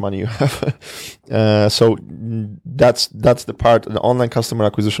matter how much money you have. So that's the part. The online customer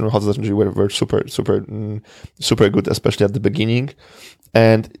acquisition with Hotels.ng were super good, especially at the beginning.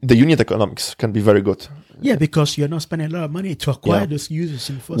 And the unit economics can be very good. Yeah, because you're not spending a lot of money to acquire those users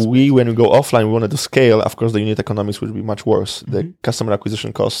in the first place. When we go offline, we wanted to scale. Of course, the unit economics will be much worse. The customer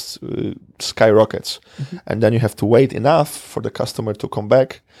acquisition costs skyrockets. And then you have to wait enough for the customer to come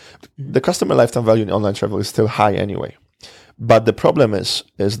back. The customer lifetime value in online travel is still high anyway. But the problem is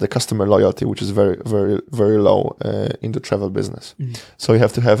the customer loyalty, which is very, very, very low in the travel business. So you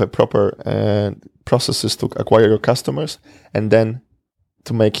have to have a proper processes to acquire your customers and then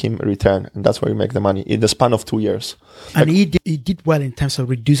to make him return, and that's where you make the money in the span of 2 years. And he did well in terms of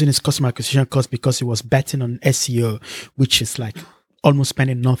reducing his customer acquisition cost because he was betting on SEO, which is like almost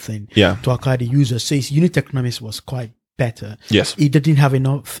spending nothing to acquire the users. So his unit economics was quite better. Yes, he didn't have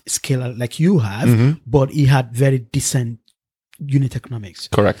enough scale like you have, but he had very decent unit economics.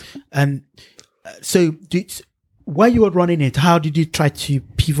 Correct. And so while you were running it, how did you try to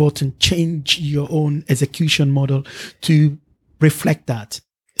pivot and change your own execution model to reflect that?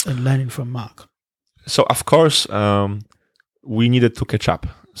 And learning from Mark. So, of course, we needed to catch up.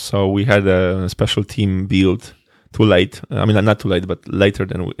 So we had a special team built too late. I mean, not too late, but later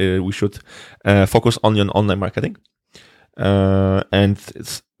than we should focus only on online marketing. And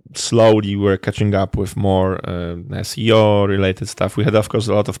slowly we're catching up with more SEO related stuff. We had, of course,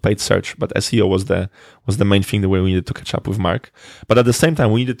 a lot of paid search, but SEO was the main thing where we needed to catch up with Mark. But at the same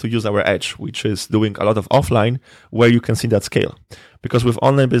time, we needed to use our edge, which is doing a lot of offline where you can see that scale. Because with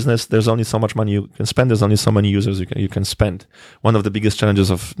online business, there's only so much money you can spend. There's only so many users you can spend. One of the biggest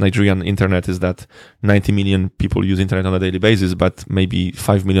challenges of Nigerian internet is that 90 million people use internet on a daily basis, but maybe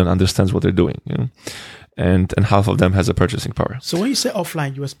 5 million understands what they're doing. You know? And half of them has a purchasing power. So when you say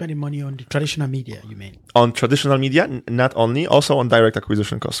offline, you are spending money on the traditional media, you mean? On traditional media, not only, also on direct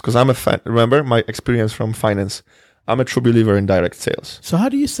acquisition costs. Because I'm a fan. Remember my experience from finance. I'm a true believer in direct sales. So how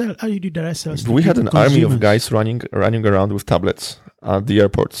do you sell? How do you do direct sales? We had an army of guys running around with tablets at the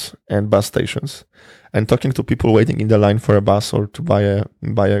airports and bus stations, and talking to people waiting in the line for a bus or to buy a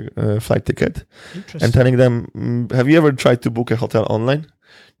flight ticket, and telling them, "Have you ever tried to book a hotel online?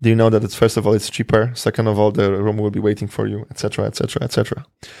 Do you know that first of all it's cheaper? Second of all, the room will be waiting for you, etc., etc., etc."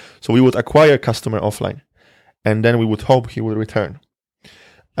 So we would acquire customer offline, and then we would hope he will return.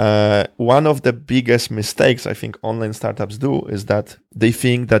 One of the biggest mistakes I think online startups do is that they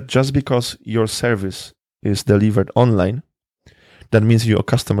think that just because your service is delivered online, that means your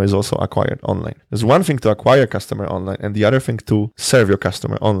customer is also acquired online. There's one thing to acquire customer online and the other thing to serve your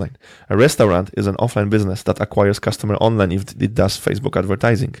customer online. A restaurant is an offline business that acquires customer online if it does Facebook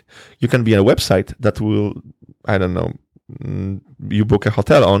advertising. You can be a website that will, I don't know, you book a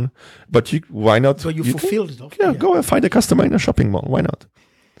hotel on, but why not? So you fulfill it. Yeah, go and find a customer in a shopping mall. Why not?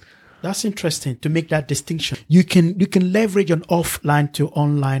 That's interesting to make that distinction. You can leverage an offline to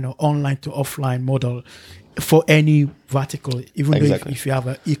online or online to offline model for any vertical, even though if you have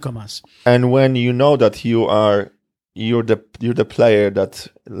an e-commerce. And when you know that you're the player that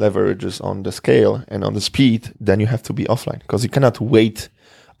leverages on the scale and on the speed, then you have to be offline because you cannot wait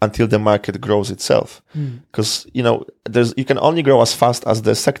until the market grows itself. Because you can only grow as fast as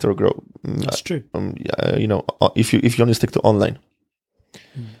the sector grow. That's true. If you only stick to online.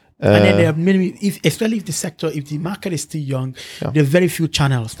 And then there are many, especially if the market is still young, there are very few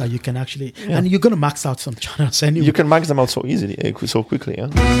channels that you can actually, and you're going to max out some channels anyway. You can max them out so easily, so quickly. Yeah?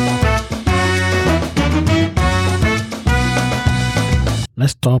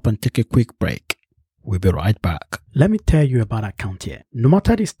 Let's stop and take a quick break. We'll be right back. Let me tell you about Accountier. No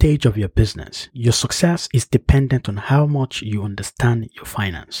matter the stage of your business, your success is dependent on how much you understand your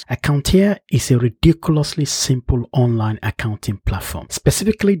finance. Accountier is a ridiculously simple online accounting platform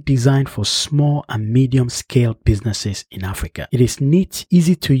specifically designed for small and medium-scale businesses in Africa. It is neat,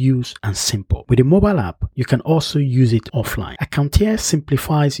 easy to use, and simple. With a mobile app, you can also use it offline. Accountier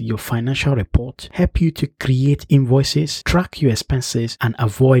simplifies your financial report, help you to create invoices, track your expenses, and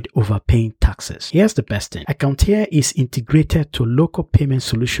avoid overpaying taxes. Here's the best thing. Accountier is integrated to local payment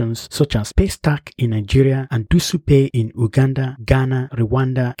solutions such as Paystack in Nigeria and DusuPay in Uganda, Ghana,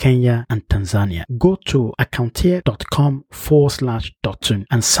 Rwanda, Kenya, and Tanzania. Go to accountier.com/Dotun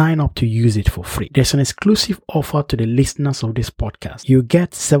and sign up to use it for free. There's an exclusive offer to the listeners of this podcast. You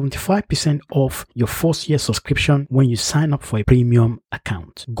get 75% off your first year subscription when you sign up for a premium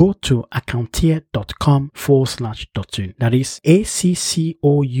account. Go to accountier.com/Dotun. That is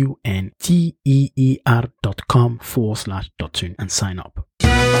ACCOUNTEER.com/Dotun and sign up.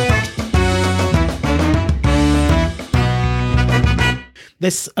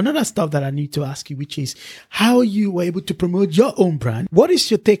 There's another stuff that I need to ask you, which is how you were able to promote your own brand. What is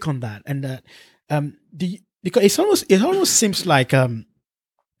your take on that? And because it almost seems like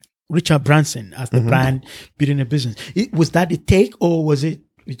Richard Branson as the brand building a business. Was that the take, or was it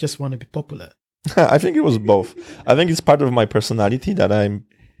you just want to be popular? I think it was both. I think it's part of my personality that I'm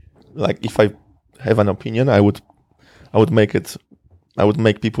like, if I have an opinion, I would make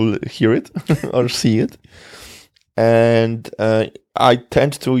people hear it or see it. And I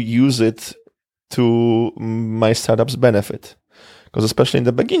tend to use it to my startup's benefit. Because especially in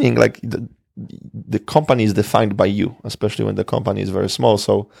the beginning, like the company is defined by you, especially when the company is very small.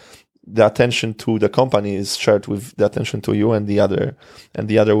 So the attention to the company is shared with the attention to you and the other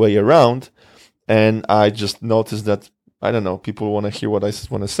way around. And I just noticed that, I don't know, people want to hear what I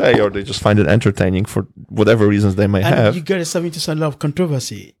want to say, or they just find it entertaining for whatever reasons they may have. You got yourself into a lot of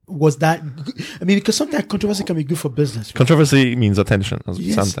controversy. Was that, I mean, because sometimes controversy can be good for business. Right? Controversy means attention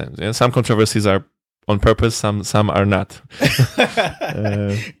sometimes. Yeah? Some controversies are on purpose. Some are not.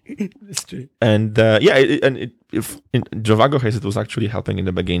 It's true. And if in Jovago case, it was actually helping in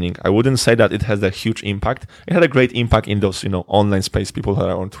the beginning. I wouldn't say that it has a huge impact. It had a great impact in those, online space, people that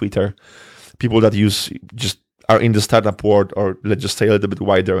are on Twitter, people that are in the startup world, or let's just say a little bit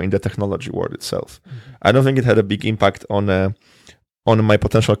wider in the technology world itself. Mm-hmm. I don't think it had a big impact on my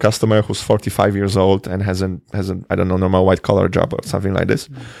potential customer who's 45 years old and has I don't know, normal white collar job or something like this,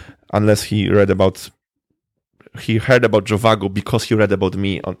 unless he heard about Jovago because he read about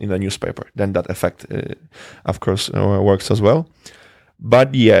me in the newspaper. Then that effect, of course, works as well.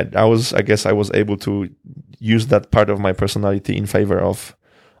 But yeah, I guess I was able to use that part of my personality in favor of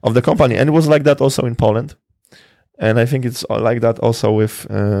the company, and it was like that also in Poland. And I think it's like that also with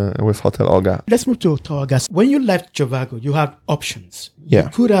Hotel Olga. Let's move to Olga. When you left Jovago, you had options. Yeah. You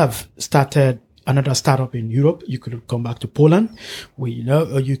could have started another startup in Europe. You could have come back to Poland, or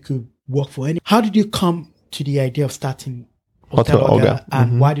you could work for any. How did you come to the idea of starting Hotel Olga?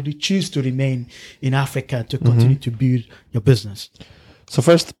 And why did you choose to remain in Africa to continue to build your business? So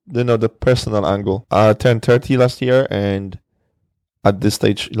first, the personal angle. I turned 30 last year, and at this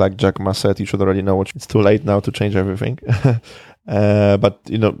stage, like Jack Ma said, you should already know it's too late now to change everything. But,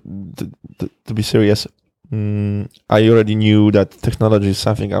 to be serious, I already knew that technology is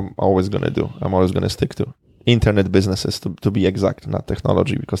something I'm always going to do. I'm always going to stick to. Internet businesses, to be exact, not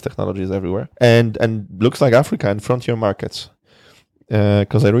technology, because technology is everywhere. And looks like Africa and frontier markets.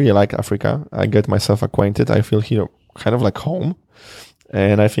 Because I really like Africa. I get myself acquainted. I feel here kind of like home.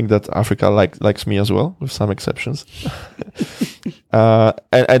 And I think that Africa likes me as well, with some exceptions. And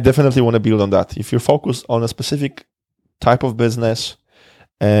I definitely want to build on that. If you're focused on a specific type of business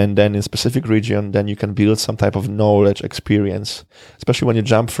and then in a specific region, then you can build some type of knowledge, experience, especially when you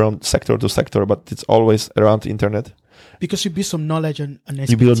jump from sector to sector, but it's always around the internet. Because you build some knowledge and expertise,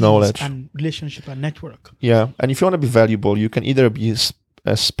 you build knowledge and relationship and network. Yeah. And if you want to be valuable, you can either be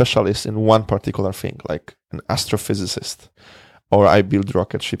a specialist in one particular thing, like an astrophysicist, or I build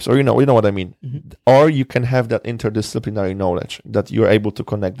rocket ships, or you know what I mean. Mm-hmm. Or you can have that interdisciplinary knowledge that you're able to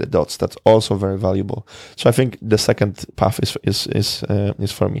connect the dots. That's also very valuable. So I think the second path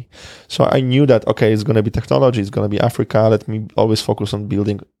is for me. So I knew that, okay, it's going to be technology, it's going to be Africa. Let me always focus on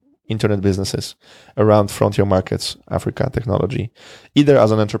building internet businesses around frontier markets, Africa, technology, either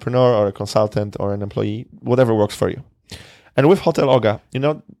as an entrepreneur or a consultant or an employee, whatever works for you. And with Hotel Olga,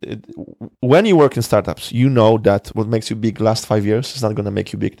 when you work in startups, you know that what makes you big last 5 years is not going to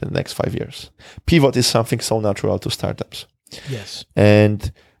make you big the next 5 years. Pivot is something so natural to startups. Yes.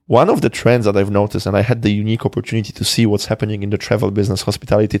 And one of the trends that I've noticed, and I had the unique opportunity to see what's happening in the travel business,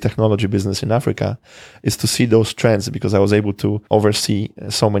 hospitality, technology business in Africa, is to see those trends, because I was able to oversee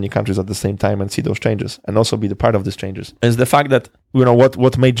so many countries at the same time and see those changes and also be the part of these changes. Is the fact that,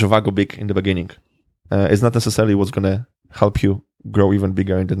 what made Jovago big in the beginning is not necessarily what's going to help you grow even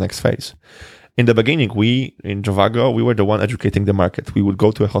bigger in the next phase. In the beginning, in Jovago, we were the one educating the market. We would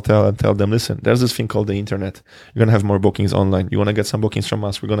go to a hotel and tell them, listen, there's this thing called the internet. You're going to have more bookings online. You want to get some bookings from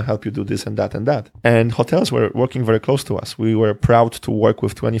us. We're going to help you do this and that and that. And hotels were working very close to us. We were proud to work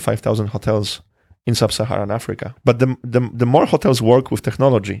with 25,000 hotels in sub-Saharan Africa. But the more hotels work with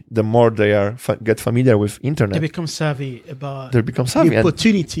technology, the more they get familiar with internet. They become savvy about the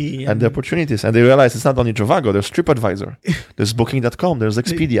opportunity. And the opportunities. And they realize it's not only Jovago, there's TripAdvisor, there's Booking.com, there's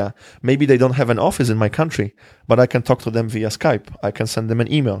Expedia. Maybe they don't have an office in my country, but I can talk to them via Skype. I can send them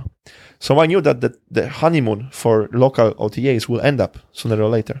an email. So I knew that the honeymoon for local OTAs will end up sooner or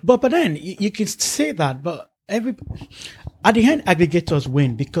later. But then you can say that, but at the end, aggregators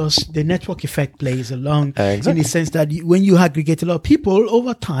win, because the network effect plays along exactly. In the sense that when you aggregate a lot of people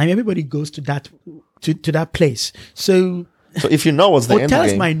over time, everybody goes to that place. So if you know what's the end game,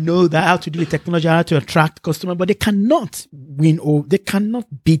 hotels might know that how to do the technology, how to attract customers, but they cannot win or they cannot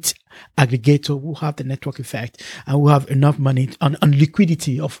beat aggregator who have the network effect and who have enough money on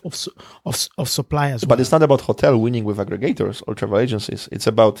liquidity of suppliers. But it's not about hotel winning with aggregators or travel agencies. It's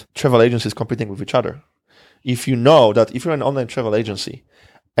about travel agencies competing with each other. If you know that if you're an online travel agency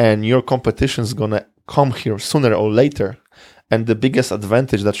and your competition is going to come here sooner or later, and the biggest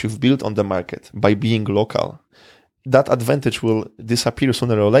advantage that you've built on the market by being local, that advantage will disappear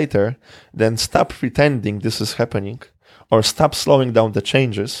sooner or later, then stop pretending this is happening or stop slowing down the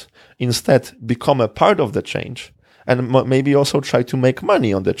changes. Instead, become a part of the change and maybe also try to make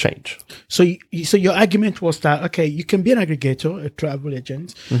money on the change. So your argument was that, okay, you can be an aggregator, a travel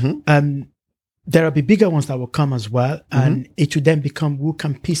agent, there will be bigger ones that will come as well, and it will then become who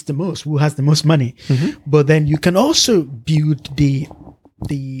can piece the most, who has the most money. But then you can also build the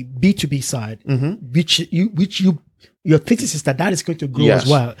B2B side, which you your thesis is that is going to grow as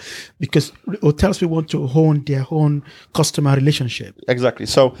well, because hotels will want to hone their own customer relationship. Exactly.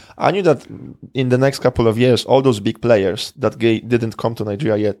 So I knew that in the next couple of years, all those big players that didn't come to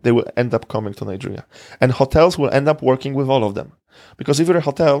Nigeria yet, they will end up coming to Nigeria. And hotels will end up working with all of them. Because if you're a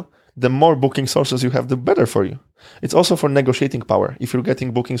hotel, the more booking sources you have, the better for you. It's also for negotiating power. If you're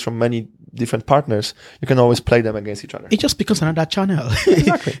getting bookings from many different partners, you can always play them against each other. It just becomes another channel.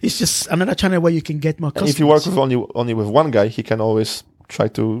 Exactly. It's just another channel where you can get more customers. And if you work with only with one guy, he can always try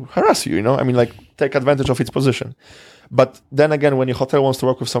to harass you, I mean, like, take advantage of its position. But then again, when your hotel wants to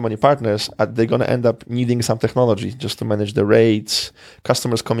work with so many partners, they're going to end up needing some technology just to manage the rates,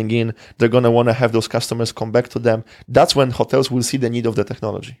 customers coming in. They're going to want to have those customers come back to them. That's when hotels will see the need of the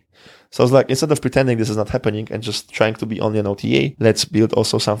technology. So it's like, instead of pretending this is not happening and just trying to be only an OTA, let's build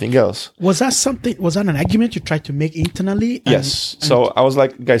also something else. Was that an argument you tried to make internally? Yes. So I was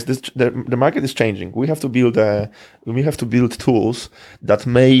like, guys, the market is changing. We have to build tools that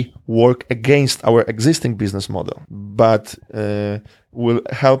may work against our existing business model, but will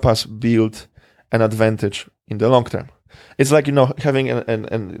help us build an advantage in the long term. It's like, having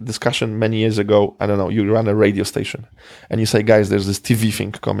a discussion many years ago. I don't know, you run a radio station and you say, guys, there's this TV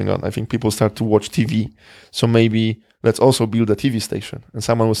thing coming on. I think people start to watch TV. So maybe let's also build a TV station. And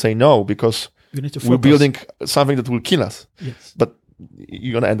someone will say, no, because we're building something that will kill us. Yes. But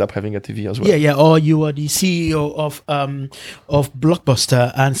you're going to end up having a TV as well. Yeah. Or you are the CEO of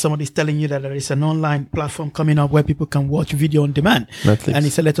Blockbuster and somebody's telling you that there is an online platform coming up where people can watch video on demand. Netflix. And he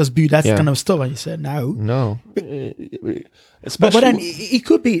said, let us build that kind of stuff. And you said, no. But then it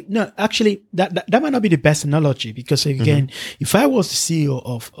could be, no, actually, that might not be the best analogy, because again, if I was the CEO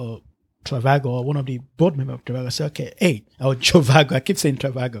of Travago, or one of the board members of Travago, I say, okay, or Jovago, I keep saying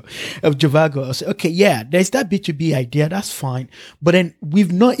Travago, of Jovago, I say, okay, yeah, there's that B2B idea, that's fine, but then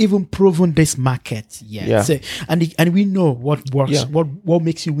we've not even proven this market yet. Yeah. So, and we know what works, what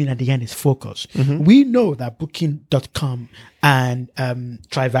makes you win at the end is focus. Mm-hmm. We know that Booking.com and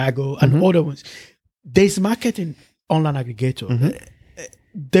Trivago and other ones, there's marketing online aggregator.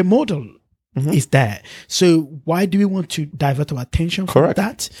 The model is there. So why do we want to divert our attention from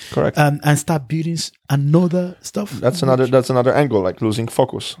that? Correct. And start building another stuff? That's another angle, like losing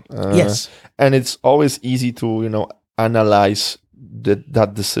focus. Yes. And it's always easy to, analyze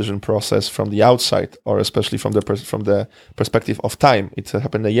that decision process from the outside, or especially from the perspective of time. It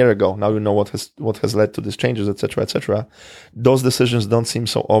happened a year ago. Now you know what has led to these changes, etc., etc. Those decisions don't seem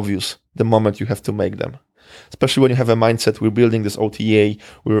so obvious the moment you have to make them. Especially when you have a mindset, we're building this OTA,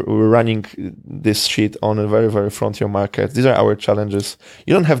 we're running this shit on a very, very frontier market. These are our challenges.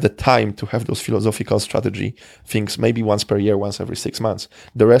 You don't have the time to have those philosophical strategy things maybe once per year, once every 6 months.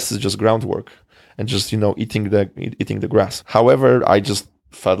 The rest is just groundwork and just, eating the grass. However, I just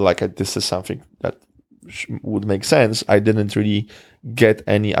felt like this is something that would make sense. I didn't really get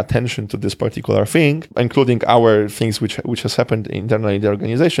any attention to this particular thing, including our things which has happened internally in the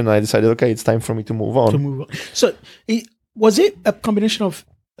organization. I decided, okay, it's time for me to move on. So was it a combination of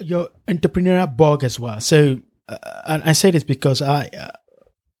your entrepreneurial bug as well? So and I say this because I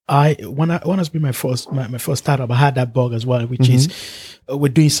when I was being my first startup, I had that bug as well, which is we're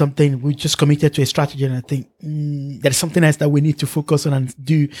doing something, we just committed to a strategy, and I think there's something else that we need to focus on and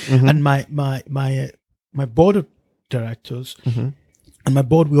do. And my board of directors and my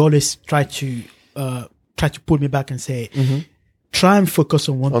board, we always try to pull me back and say, try and focus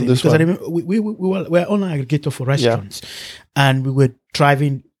on one thing. Because I remember we're online aggregator for restaurants, and we were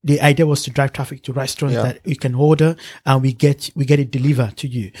driving. The idea was to drive traffic to restaurants that you can order, and we get it delivered to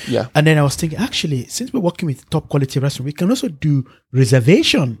you. Yeah. And then I was thinking, actually, since we're working with top quality restaurants, we can also do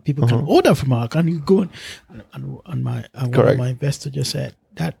reservation. People can order from our, and you go and one of my investors just said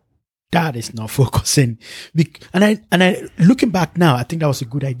that is not focusing. And I looking back now, I think that was a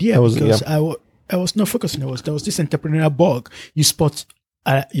good idea, because I was not focusing. There was this entrepreneurial bug. You spot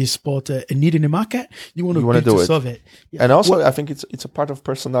a need in the market. You want to solve it. Yeah. And also, I think it's a part of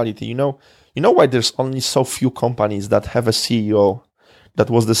personality. You know why there's only so few companies that have a CEO that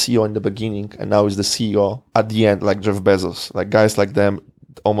was the CEO in the beginning and now is the CEO at the end, like Jeff Bezos. Like guys like them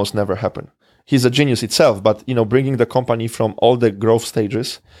almost never happen. He's a genius itself, but bringing the company from all the growth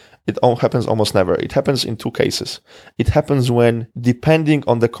stages, it all happens almost never. It happens in two cases. It happens when, depending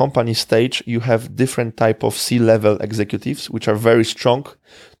on the company stage, you have different type of C-level executives, which are very strong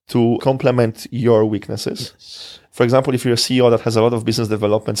to complement your weaknesses. Yes. For example, if you're a CEO that has a lot of business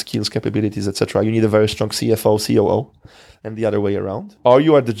development skills, capabilities, etc., you need a very strong CFO, COO, and the other way around. Or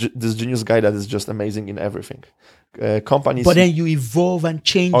you are this genius guy that is just amazing in everything. Companies, but then you evolve and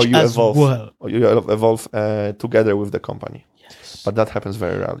change well. Or you evolve together with the company. But that happens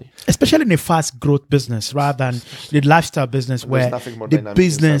very rarely. Especially in a fast growth business rather than the lifestyle business where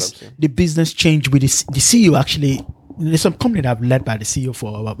the business change with the CEO actually. There's some company that have led by the CEO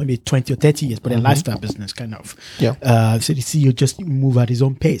for about maybe 20 or 30 years, but a lifestyle business kind of. Yeah. So the CEO just move at his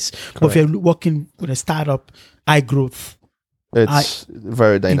own pace. Correct. But if you're working with a startup, high growth. It's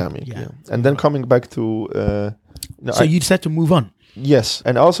very dynamic. Yeah. And then coming back to... so you decided to move on? Yes.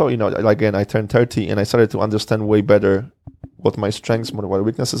 And also, again, I turned 30 and I started to understand way better what my strengths, what my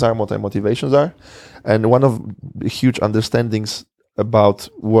weaknesses are, what my motivations are. And one of the huge understandings about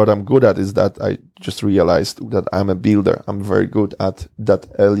what I'm good at is that I just realized that I'm a builder. I'm very good at that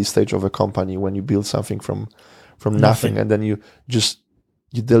early stage of a company when you build something from nothing and then you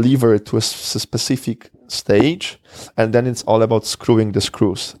deliver it to a specific stage, and then it's all about screwing the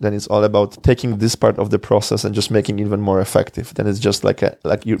screws. Then it's all about taking this part of the process and just making it even more effective. Then it's just like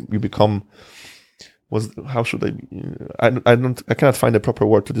you become. How should I cannot find a proper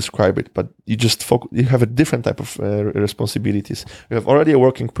word to describe it, but you just you have a different type of responsibilities. You have already a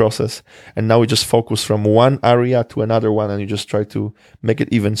working process, and now we just focus from one area to another one, and you just try to make it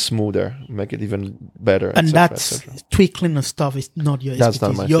even smoother, make it even better. And that's twinkling and stuff is not your expertise.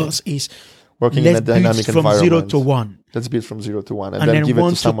 That's not my yours thing. Is working in a dynamic environment. From 0 to 1. Let's build from 0 to 1, and then give it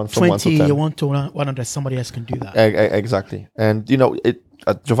to someone from 1 to 10. 1 to 100, somebody else can do that. Exactly. And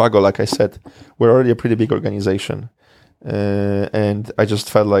at Jovago, like I said, we're already a pretty big organization, and I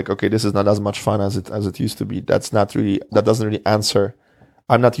just felt like, okay, this is not as much fun as it used to be. That doesn't really answer.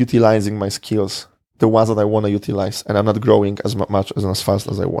 I'm not utilizing my skills, the ones that I want to utilize, and I'm not growing as much as fast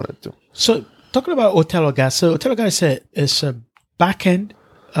as I wanted to. So talking about Hoteloga, so Hoteloga is a back-end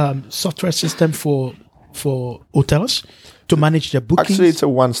software system for hotels to manage their bookings. Actually, it's a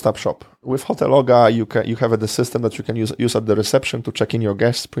one-stop shop. With Hoteloga, you have the system that you can use at the reception to check in your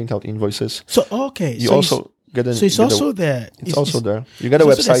guests, print out invoices. So okay, you also get an. So it's also there. It's also there. You get a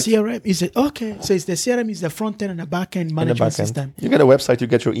website. The CRM is it okay? So it's the CRM is the front end and the back end management system. You get a website. You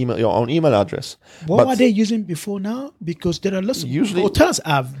get your own email address. What were they using before now? Because there are lots of hotels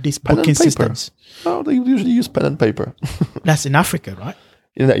have these booking systems. No, they usually use pen and paper. That's in Africa, right?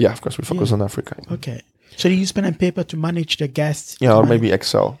 Yeah, of course, we focus on Africa. Okay. So you use pen and paper to manage the guests? Yeah, or maybe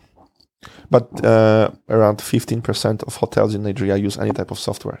Excel. But around 15% of hotels in Nigeria use any type of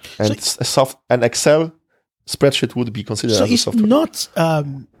software. And an Excel spreadsheet would be considered as a software. So it's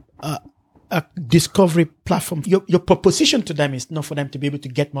not a discovery platform. Your proposition to them is not for them to be able to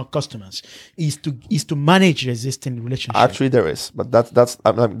get more customers. Is to manage the existing relationship. Actually, there is, but that's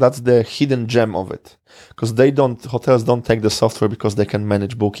the hidden gem of it. Because hotels don't take the software because they can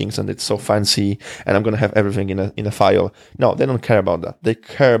manage bookings and it's so fancy and I'm going to have everything in a file. No, they don't care about that. They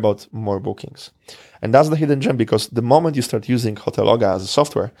care about more bookings. And that's the hidden gem, because the moment you start using Hoteloga as a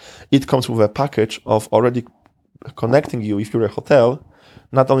software, it comes with a package of already connecting you, if you're a hotel,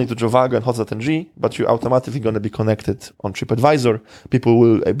 not only to Jovago and Hotels.ng, but you're automatically going to be connected on TripAdvisor. People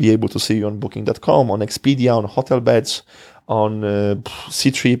will be able to see you on Booking.com, on Expedia, on Hotel Beds, on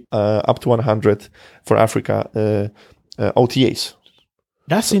Ctrip, up to 100 for Africa, OTAs.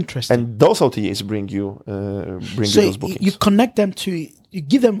 That's interesting. And those OTAs bring you those bookings. You connect them you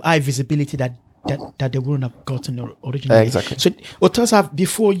give them high visibility that they wouldn't have gotten originally. Exactly. So hotels have,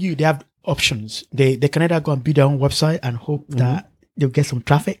 before you, they have options. They can either go and build their own website and hope that they'll get some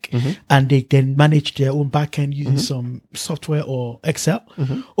traffic, and they then manage their own backend using some software or Excel,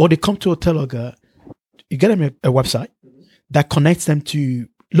 or they come to Hoteloga. You get them a website that connects them to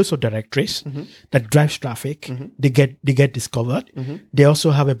lots of directories that drives traffic. They get discovered. They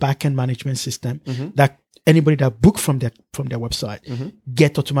also have a backend management system that anybody that book from their website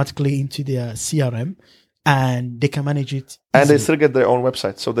get automatically into their CRM, and they can manage it easily. And they still get their own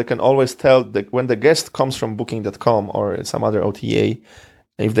website, so they can always tell that when the guest comes from Booking.com or some other OTA,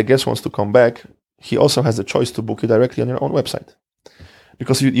 if the guest wants to come back, he also has a choice to book you directly on your own website.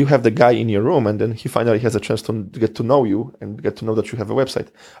 Because you have the guy in your room, and then he finally has a chance to get to know you and get to know that you have a website.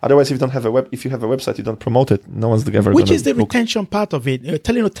 Otherwise, if you have a website, you don't promote it. No one's ever going to book. Which is the retention part of it.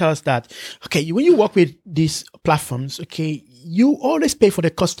 Telling hotels that, okay, when you work with these platforms, okay, you always pay for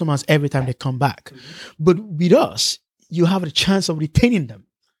the customers every time they come back. But with us, you have a chance of retaining them.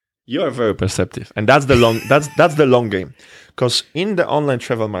 You are very perceptive, and that's the long game. Because in the online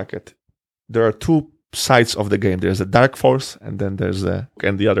travel market, there are two sides of the game. There's a dark force, and then there's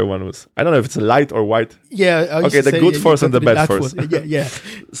and the other one was, I don't know if it's a light or white. Yeah. Okay, the good force and the bad force. Yeah.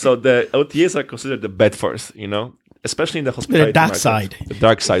 So the OTAs are considered the bad force, especially in the hospitality market. The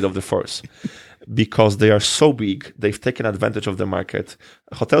dark side of the force. Because they are so big, they've taken advantage of the market.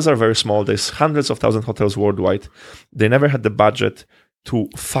 Hotels are very small. There's hundreds of thousands of hotels worldwide. They never had the budget to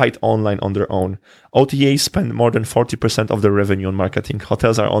fight online on their own. OTAs spend more than 40% of their revenue on marketing.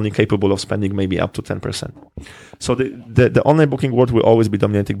 Hotels are only capable of spending maybe up to 10%. So the online booking world will always be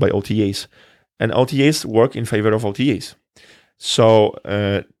dominated by OTAs. And OTAs work in favor of OTAs. So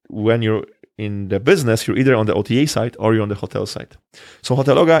when you're in the business, you're either on the OTA side or you're on the hotel side. So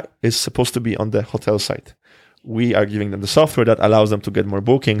Hoteloga is supposed to be on the hotel side. We are giving them the software that allows them to get more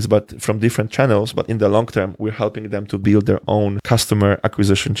bookings, but from different channels. But in the long term, we're helping them to build their own customer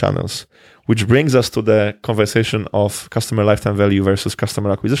acquisition channels, which brings us to the conversation of customer lifetime value versus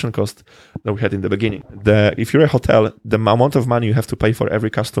customer acquisition cost that we had in the beginning. If you're a hotel, the amount of money you have to pay for every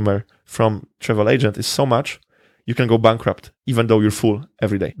customer from travel agent is so much, you can go bankrupt, even though you're full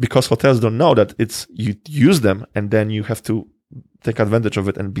every day. Because hotels don't know that you use them and then you have to take advantage of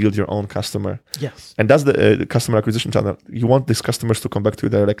it and build your own customer. Yes. And that's the customer acquisition channel. You want these customers to come back to you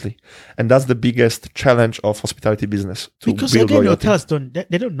directly. And that's the biggest challenge of hospitality business. Because again, hotels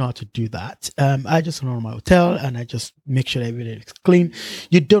they don't know how to do that. I just run my hotel and I just make sure everything is clean.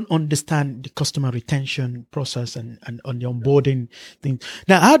 You don't understand the customer retention process and on the onboarding thing.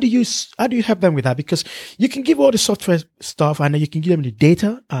 Now, how do you help them with that? Because you can give all the software stuff and then you can give them the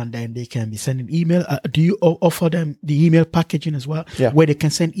data and then they can be sending email. Do you offer them the email packaging as well? Where they can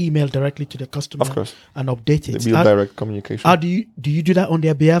send email directly to the customer, of course, and update it. They build direct communication. How do you do that on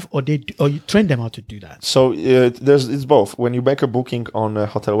their behalf, or you train them how to do that? So it's both. When you make a booking on a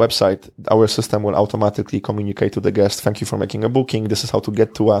hotel website, our system will automatically communicate to the guest, "Thank you for making a booking. This is how to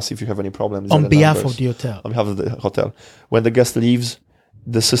get to us if you have any problems." On behalf of the hotel. On behalf of the hotel. When the guest leaves,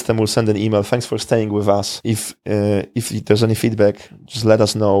 the system will send an email. "Thanks for staying with us. If there's any feedback, just let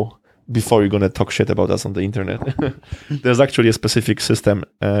us know before you're going to talk shit about us on the internet." There's actually a specific system.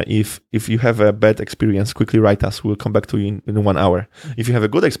 If you have a bad experience, quickly write us. We'll come back to you in 1 hour. If you have a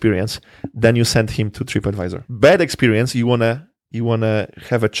good experience, then you send him to TripAdvisor. Bad experience, you wanna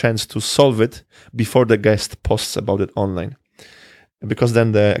have a chance to solve it before the guest posts about it online. Because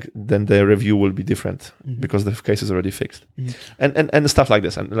then the review will be different because the case is already fixed, and stuff like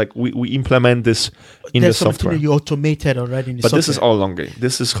this, and like we implement this in the software. You automated already in the software. But this is all long game.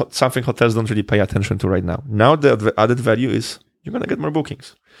 This is something hotels don't really pay attention to right now. Now the added value is you're gonna get more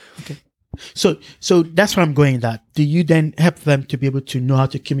bookings. Okay, so that's where I'm going. That do you then help them to be able to know how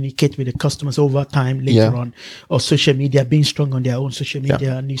to communicate with the customers over time later on, or social media, being strong on their own social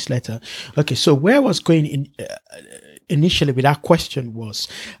media newsletter? Okay, so where I was going in. Initially with that question was,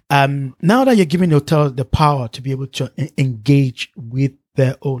 now that you're giving the hotel the power to be able to engage with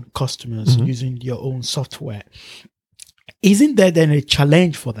their own customers using your own software, isn't there then a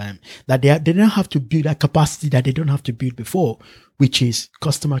challenge for them that they don't have to build a capacity that they don't have to build before, which is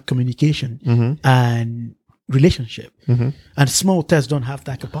customer communication and relationship? And small hotels don't have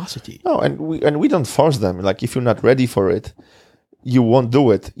that capacity. No, and we don't force them. Like, if you're not ready for it, you won't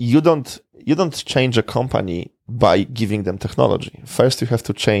do it. You don't change a company by giving them technology. First, you have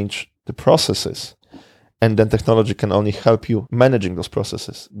to change the processes, and then technology can only help you managing those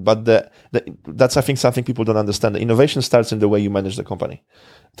processes. But that's, I think, something people don't understand. The innovation starts in the way you manage the company.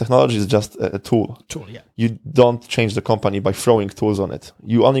 Technology is just a tool. You don't change the company by throwing tools on it.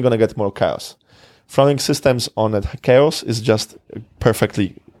 You're only going to get more chaos. Throwing systems on it, chaos is just perfect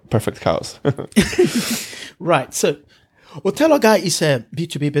chaos. Right. So Hoteloga is a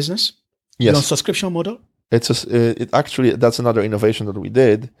B2B business. Yes. You're on subscription model. That's another innovation that we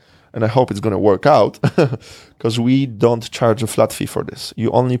did, and I hope it's going to work out because we don't charge a flat fee for this.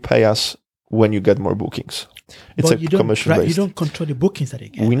 You only pay us when you get more bookings. It's commission based. You don't control the bookings that you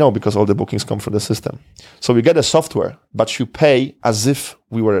get. We know, because all the bookings come from the system. So we get a software, but you pay as if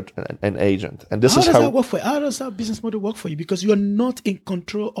we were an agent. And this is how that work for you? How does that business model work for you? Because you are not in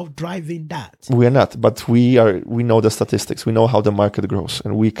control of driving that. We are not, but we know the statistics. We know how the market grows,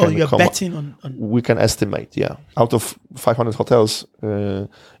 and we can. You're betting on. We can estimate. Yeah, out of 500 hotels in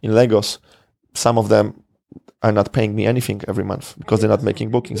Lagos, some of them are not paying me anything every month because they're not making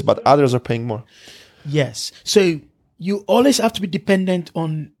bookings, but others are paying more. Yes. So you always have to be dependent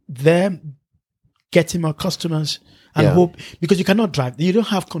on them getting more customers and hope, because you cannot drive. You don't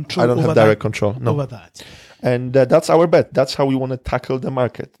have control. I don't have direct control over that. And that's our bet. That's how we want to tackle the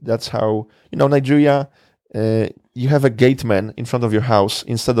market. That's how, Nigeria, you have a gateman in front of your house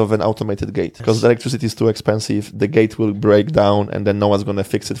instead of an automated gate, because the electricity is too expensive. The gate will break down and then no one's going to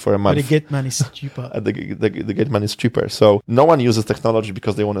fix it for a month. But the gateman is cheaper. The gateman is cheaper. So no one uses technology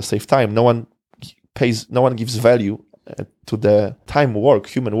because they want to save time. No one gives value to the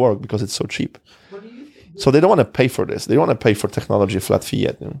human work, because it's so cheap. So they don't want to pay for this. They don't want to pay for technology flat fee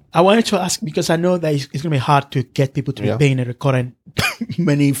yet. I wanted to ask, because I know that it's going to be hard to get people to be paying a recurrent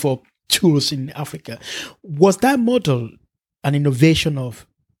money for tools in Africa. Was that model an innovation of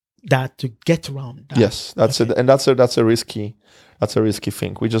that to get around that. Yes, that's it, and that's a risky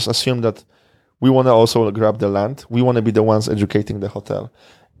thing. We just assume that we want to also grab the land. We want to be the ones educating the hotel.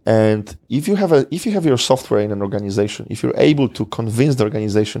 And if you have your software in an organization, if you're able to convince the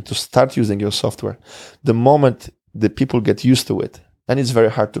organization to start using your software, the moment the people get used to it, and it's very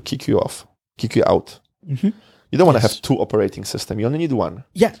hard to kick you out. Mm-hmm. You don't want to have two operating systems. You only need one.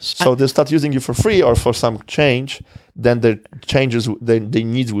 Yes. So they start using you for free or for some change, then the changes, the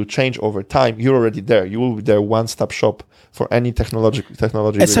needs will change over time. You're already there. You will be their one-stop shop for any technology.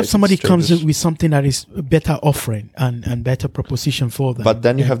 Except somebody comes in with something that is a better offering and better proposition for them. But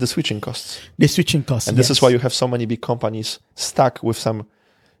then you have the switching costs. The switching costs. And this is why you have so many big companies stuck with some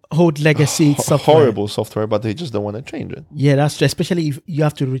old legacy software. Horrible software, but they just don't want to change it. Yeah, that's true. Especially if you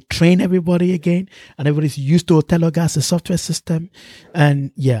have to retrain everybody again, and everybody's used to Hotelog as a software system.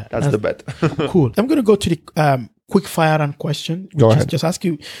 And yeah, that's the bet. Cool. I'm going to go to the quick fire round question. Go ahead. Just ask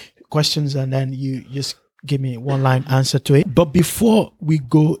you questions, and then you just give me one line answer to it. But before we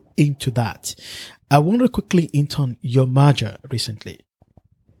go into that, I want to quickly hint on your merger recently.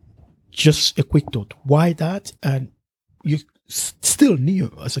 Just a quick thought. Why that? And you still new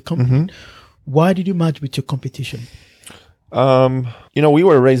as a company. Mm-hmm. Why did you merge with your competition? We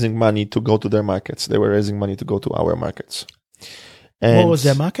were raising money to go to their markets. They were raising money to go to our markets. And what was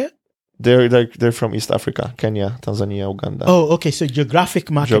their market? They're from East Africa, Kenya, Tanzania, Uganda. Oh, okay. So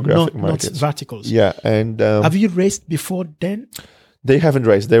geographic market, not verticals. Yeah, and have you raised before then? They haven't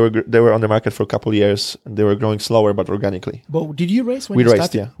raised. They were on the market for a couple of years, and they were growing slower but organically. But did you raise when we you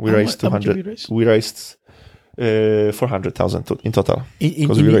raised? started? Yeah, we raised 200. We raised 400,000 in total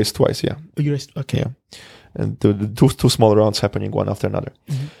because we raised twice. Yeah, you raised. Okay. Yeah, and the two small rounds happening one after another.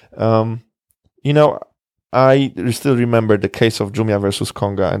 Mm-hmm. I still remember the case of Jumia versus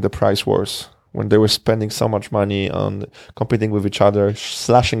Konga and the price wars when they were spending so much money on competing with each other,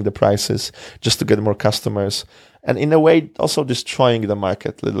 slashing the prices just to get more customers, and in a way also destroying the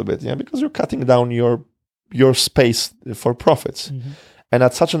market a little bit. Yeah, because you're cutting down your space for profits. Mm-hmm. And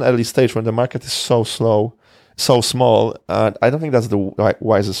at such an early stage when the market is so slow, so small, I don't think that's the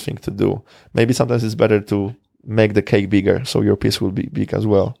wisest thing to do. Maybe sometimes it's better to make the cake bigger so your piece will be big as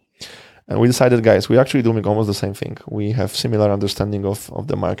well. And we decided, guys, we're actually doing almost the same thing. We have similar understanding of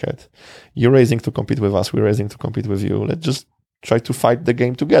the market. You're raising to compete with us. We're raising to compete with you. Let's just try to fight the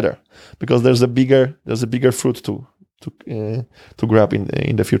game together because there's a bigger fruit to grab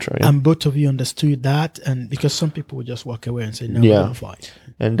in the future. Yeah? And both of you understood that, and because some people would just walk away and say, "No, we're gonna fight."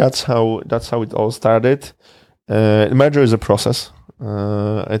 And that's how it all started. The merger is a process.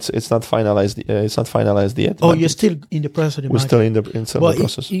 It's not finalized. It's not finalized yet. Oh, you're still in the process of the merger. We're still in the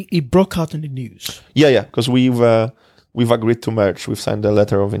process. It broke out in the news. Yeah, because we've agreed to merge. We've signed a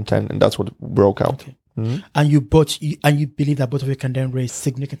letter of intent, and that's what broke out. Okay. Mm-hmm. And you believe that both of you can then raise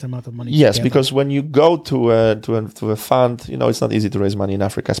significant amount of money. Yes, together. because when you go to a fund, it's not easy to raise money in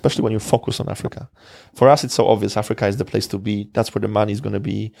Africa, especially when you focus on Africa. For us, it's so obvious. Africa is the place to be. That's where the money is going to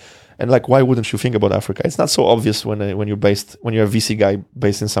be. And why wouldn't you think about Africa? It's not so obvious when you're a VC guy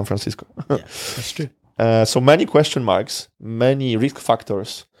based in San Francisco. Yeah, that's true. So many question marks, many risk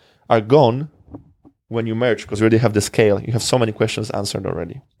factors are gone when you merge, because you already have the scale. You have so many questions answered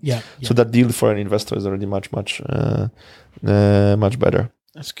already. Yeah. So that deal for an investor is already much better.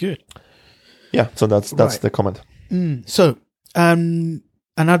 That's good. Yeah. So that's the comment. So, and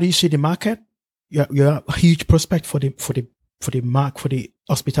how do you see the market? You're a huge prospect for the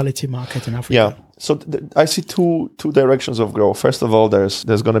hospitality market in Africa. Yeah. So I see two directions of growth. First of all, there's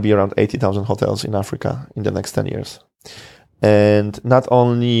going to be around 80,000 hotels in Africa in the next 10 years. And not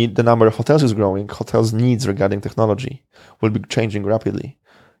only the number of hotels is growing, hotels' needs regarding technology will be changing rapidly.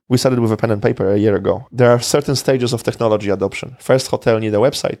 We started with a pen and paper a year ago. There are certain stages of technology adoption. First, hotel need a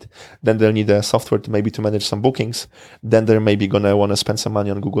website. Then they'll need a software to manage some bookings. Then they're maybe going to want to spend some money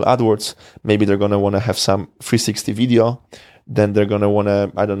on Google AdWords. Maybe they're going to want to have some 360 video. Then they're going to want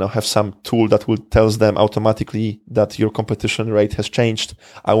to, have some tool that will tells them automatically that your competition rate has changed.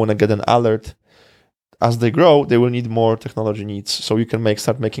 I want to get an alert. As they grow, they will need more technology needs, so you can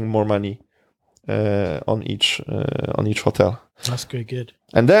start making more money on each hotel. That's very good.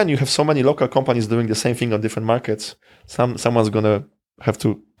 And then you have so many local companies doing the same thing on different markets. Someone's gonna have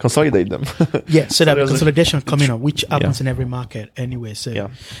to consolidate them. Yeah, so that consolidation coming on, which happens in every market anyway.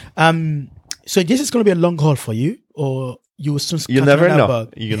 So, so this is going to be a long haul for you, or you will soon. You never know.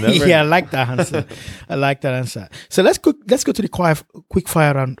 You never. Yeah, I like that answer. So let's go to the quick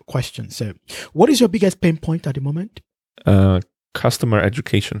fire round question. So, what is your biggest pain point at the moment? customer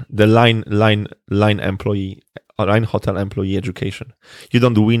education, the line hotel employee education. You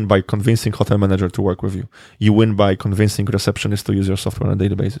don't win by convincing hotel manager to work with you. You win by convincing receptionists to use your software on a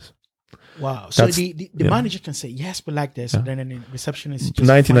daily basis. Wow. So the manager can say, yes, we like this. Yeah. And then the receptionist just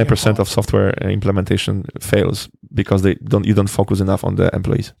 99% of software implementation fails because you don't focus enough on the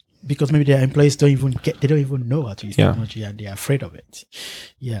employees. Because maybe their employees don't even know how to use technology and they're afraid of it.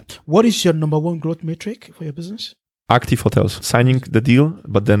 Yeah. What is your number one growth metric for your business? Active hotels. Signing the deal,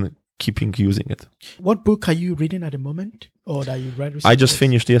 but then keeping using it. What book are you reading at the moment? Or that you read recently? I just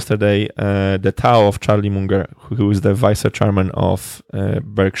finished yesterday The Tao of Charlie Munger, who is the vice chairman of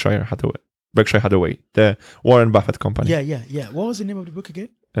Berkshire Hathaway, the Warren Buffett company. Yeah. What was the name of the book again?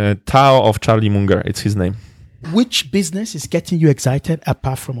 Tao of Charlie Munger. It's his name. Which business is getting you excited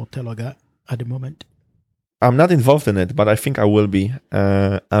apart from Hoteloga at the moment? I'm not involved in it, but I think I will be.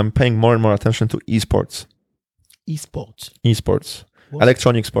 I'm paying more and more attention to esports. Esports. What?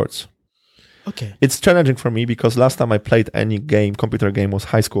 Electronic sports. Okay. It's challenging for me because last time I played any computer game was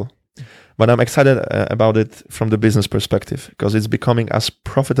high school. But I'm excited about it from the business perspective because it's becoming as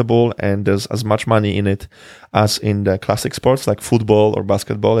profitable and there's as much money in it as in the classic sports like football or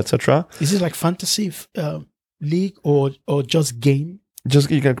basketball, etc. Is it like fantasy league or just game?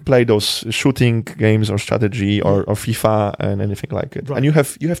 Just you can play those shooting games or strategy or FIFA and anything like it. Right. And you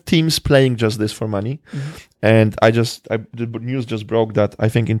have teams playing just this for money. Mm-hmm. And the news just broke that I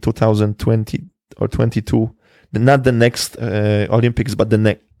think in 2020 or 22, not the next Olympics, but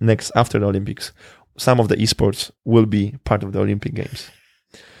the next after the Olympics, some of the esports will be part of the Olympic Games.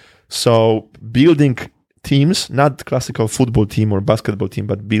 So building teams, not classical football team or basketball team,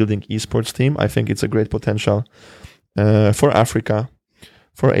 but building esports team, I think it's a great potential for Africa,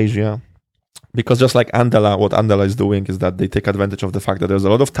 for Asia, because just like Andela, what Andela is doing is that they take advantage of the fact that there's a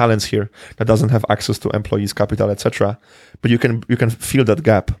lot of talents here that doesn't have access to employees, capital, etc. But you can fill that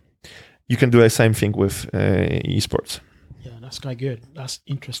gap. You can do the same thing with esports. Yeah, that's quite good. That's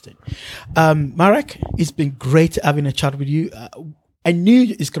interesting. Marek, it's been great having a chat with you. I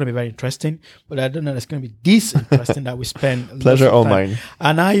knew it's going to be very interesting, but I don't know it's going to be this interesting that we spend. Pleasure all mine.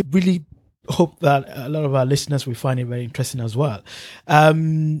 And I really hope that a lot of our listeners will find it very interesting as well.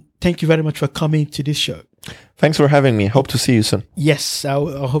 Thank you very much for coming to this show. Thanks for having me. Hope to see you soon. Yes, I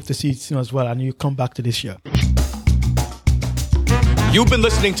hope to see you soon as well. And you come back to this show. You've been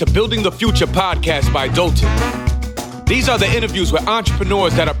listening to Building the Future podcast by Dolton. These are the interviews with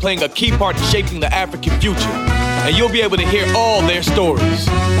entrepreneurs that are playing a key part in shaping the African future. And you'll be able to hear all their stories.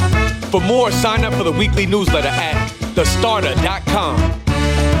 For more, sign up for the weekly newsletter at thestarter.com.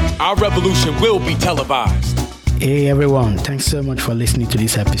 Our revolution will be televised. Hey everyone, thanks so much for listening to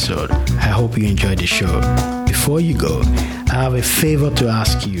this episode. I hope you enjoyed the show. Before you go, I have a favor to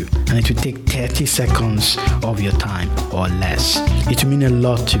ask you, and it will take 30 seconds of your time or less. It will mean a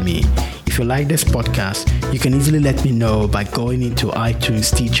lot to me. If you like this podcast, you can easily let me know by going into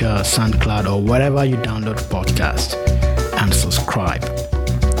iTunes, Stitcher, SoundCloud, or wherever you download podcasts and subscribe.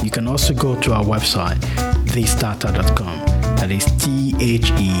 You can also go to our website, thestarter.com. That is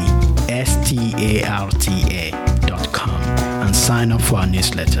thestarta.com, and sign up for our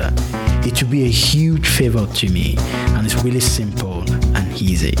newsletter. It will be a huge favor to me, and it's really simple and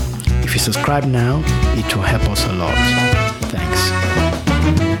easy. If you subscribe now, it will help us a lot. Thanks.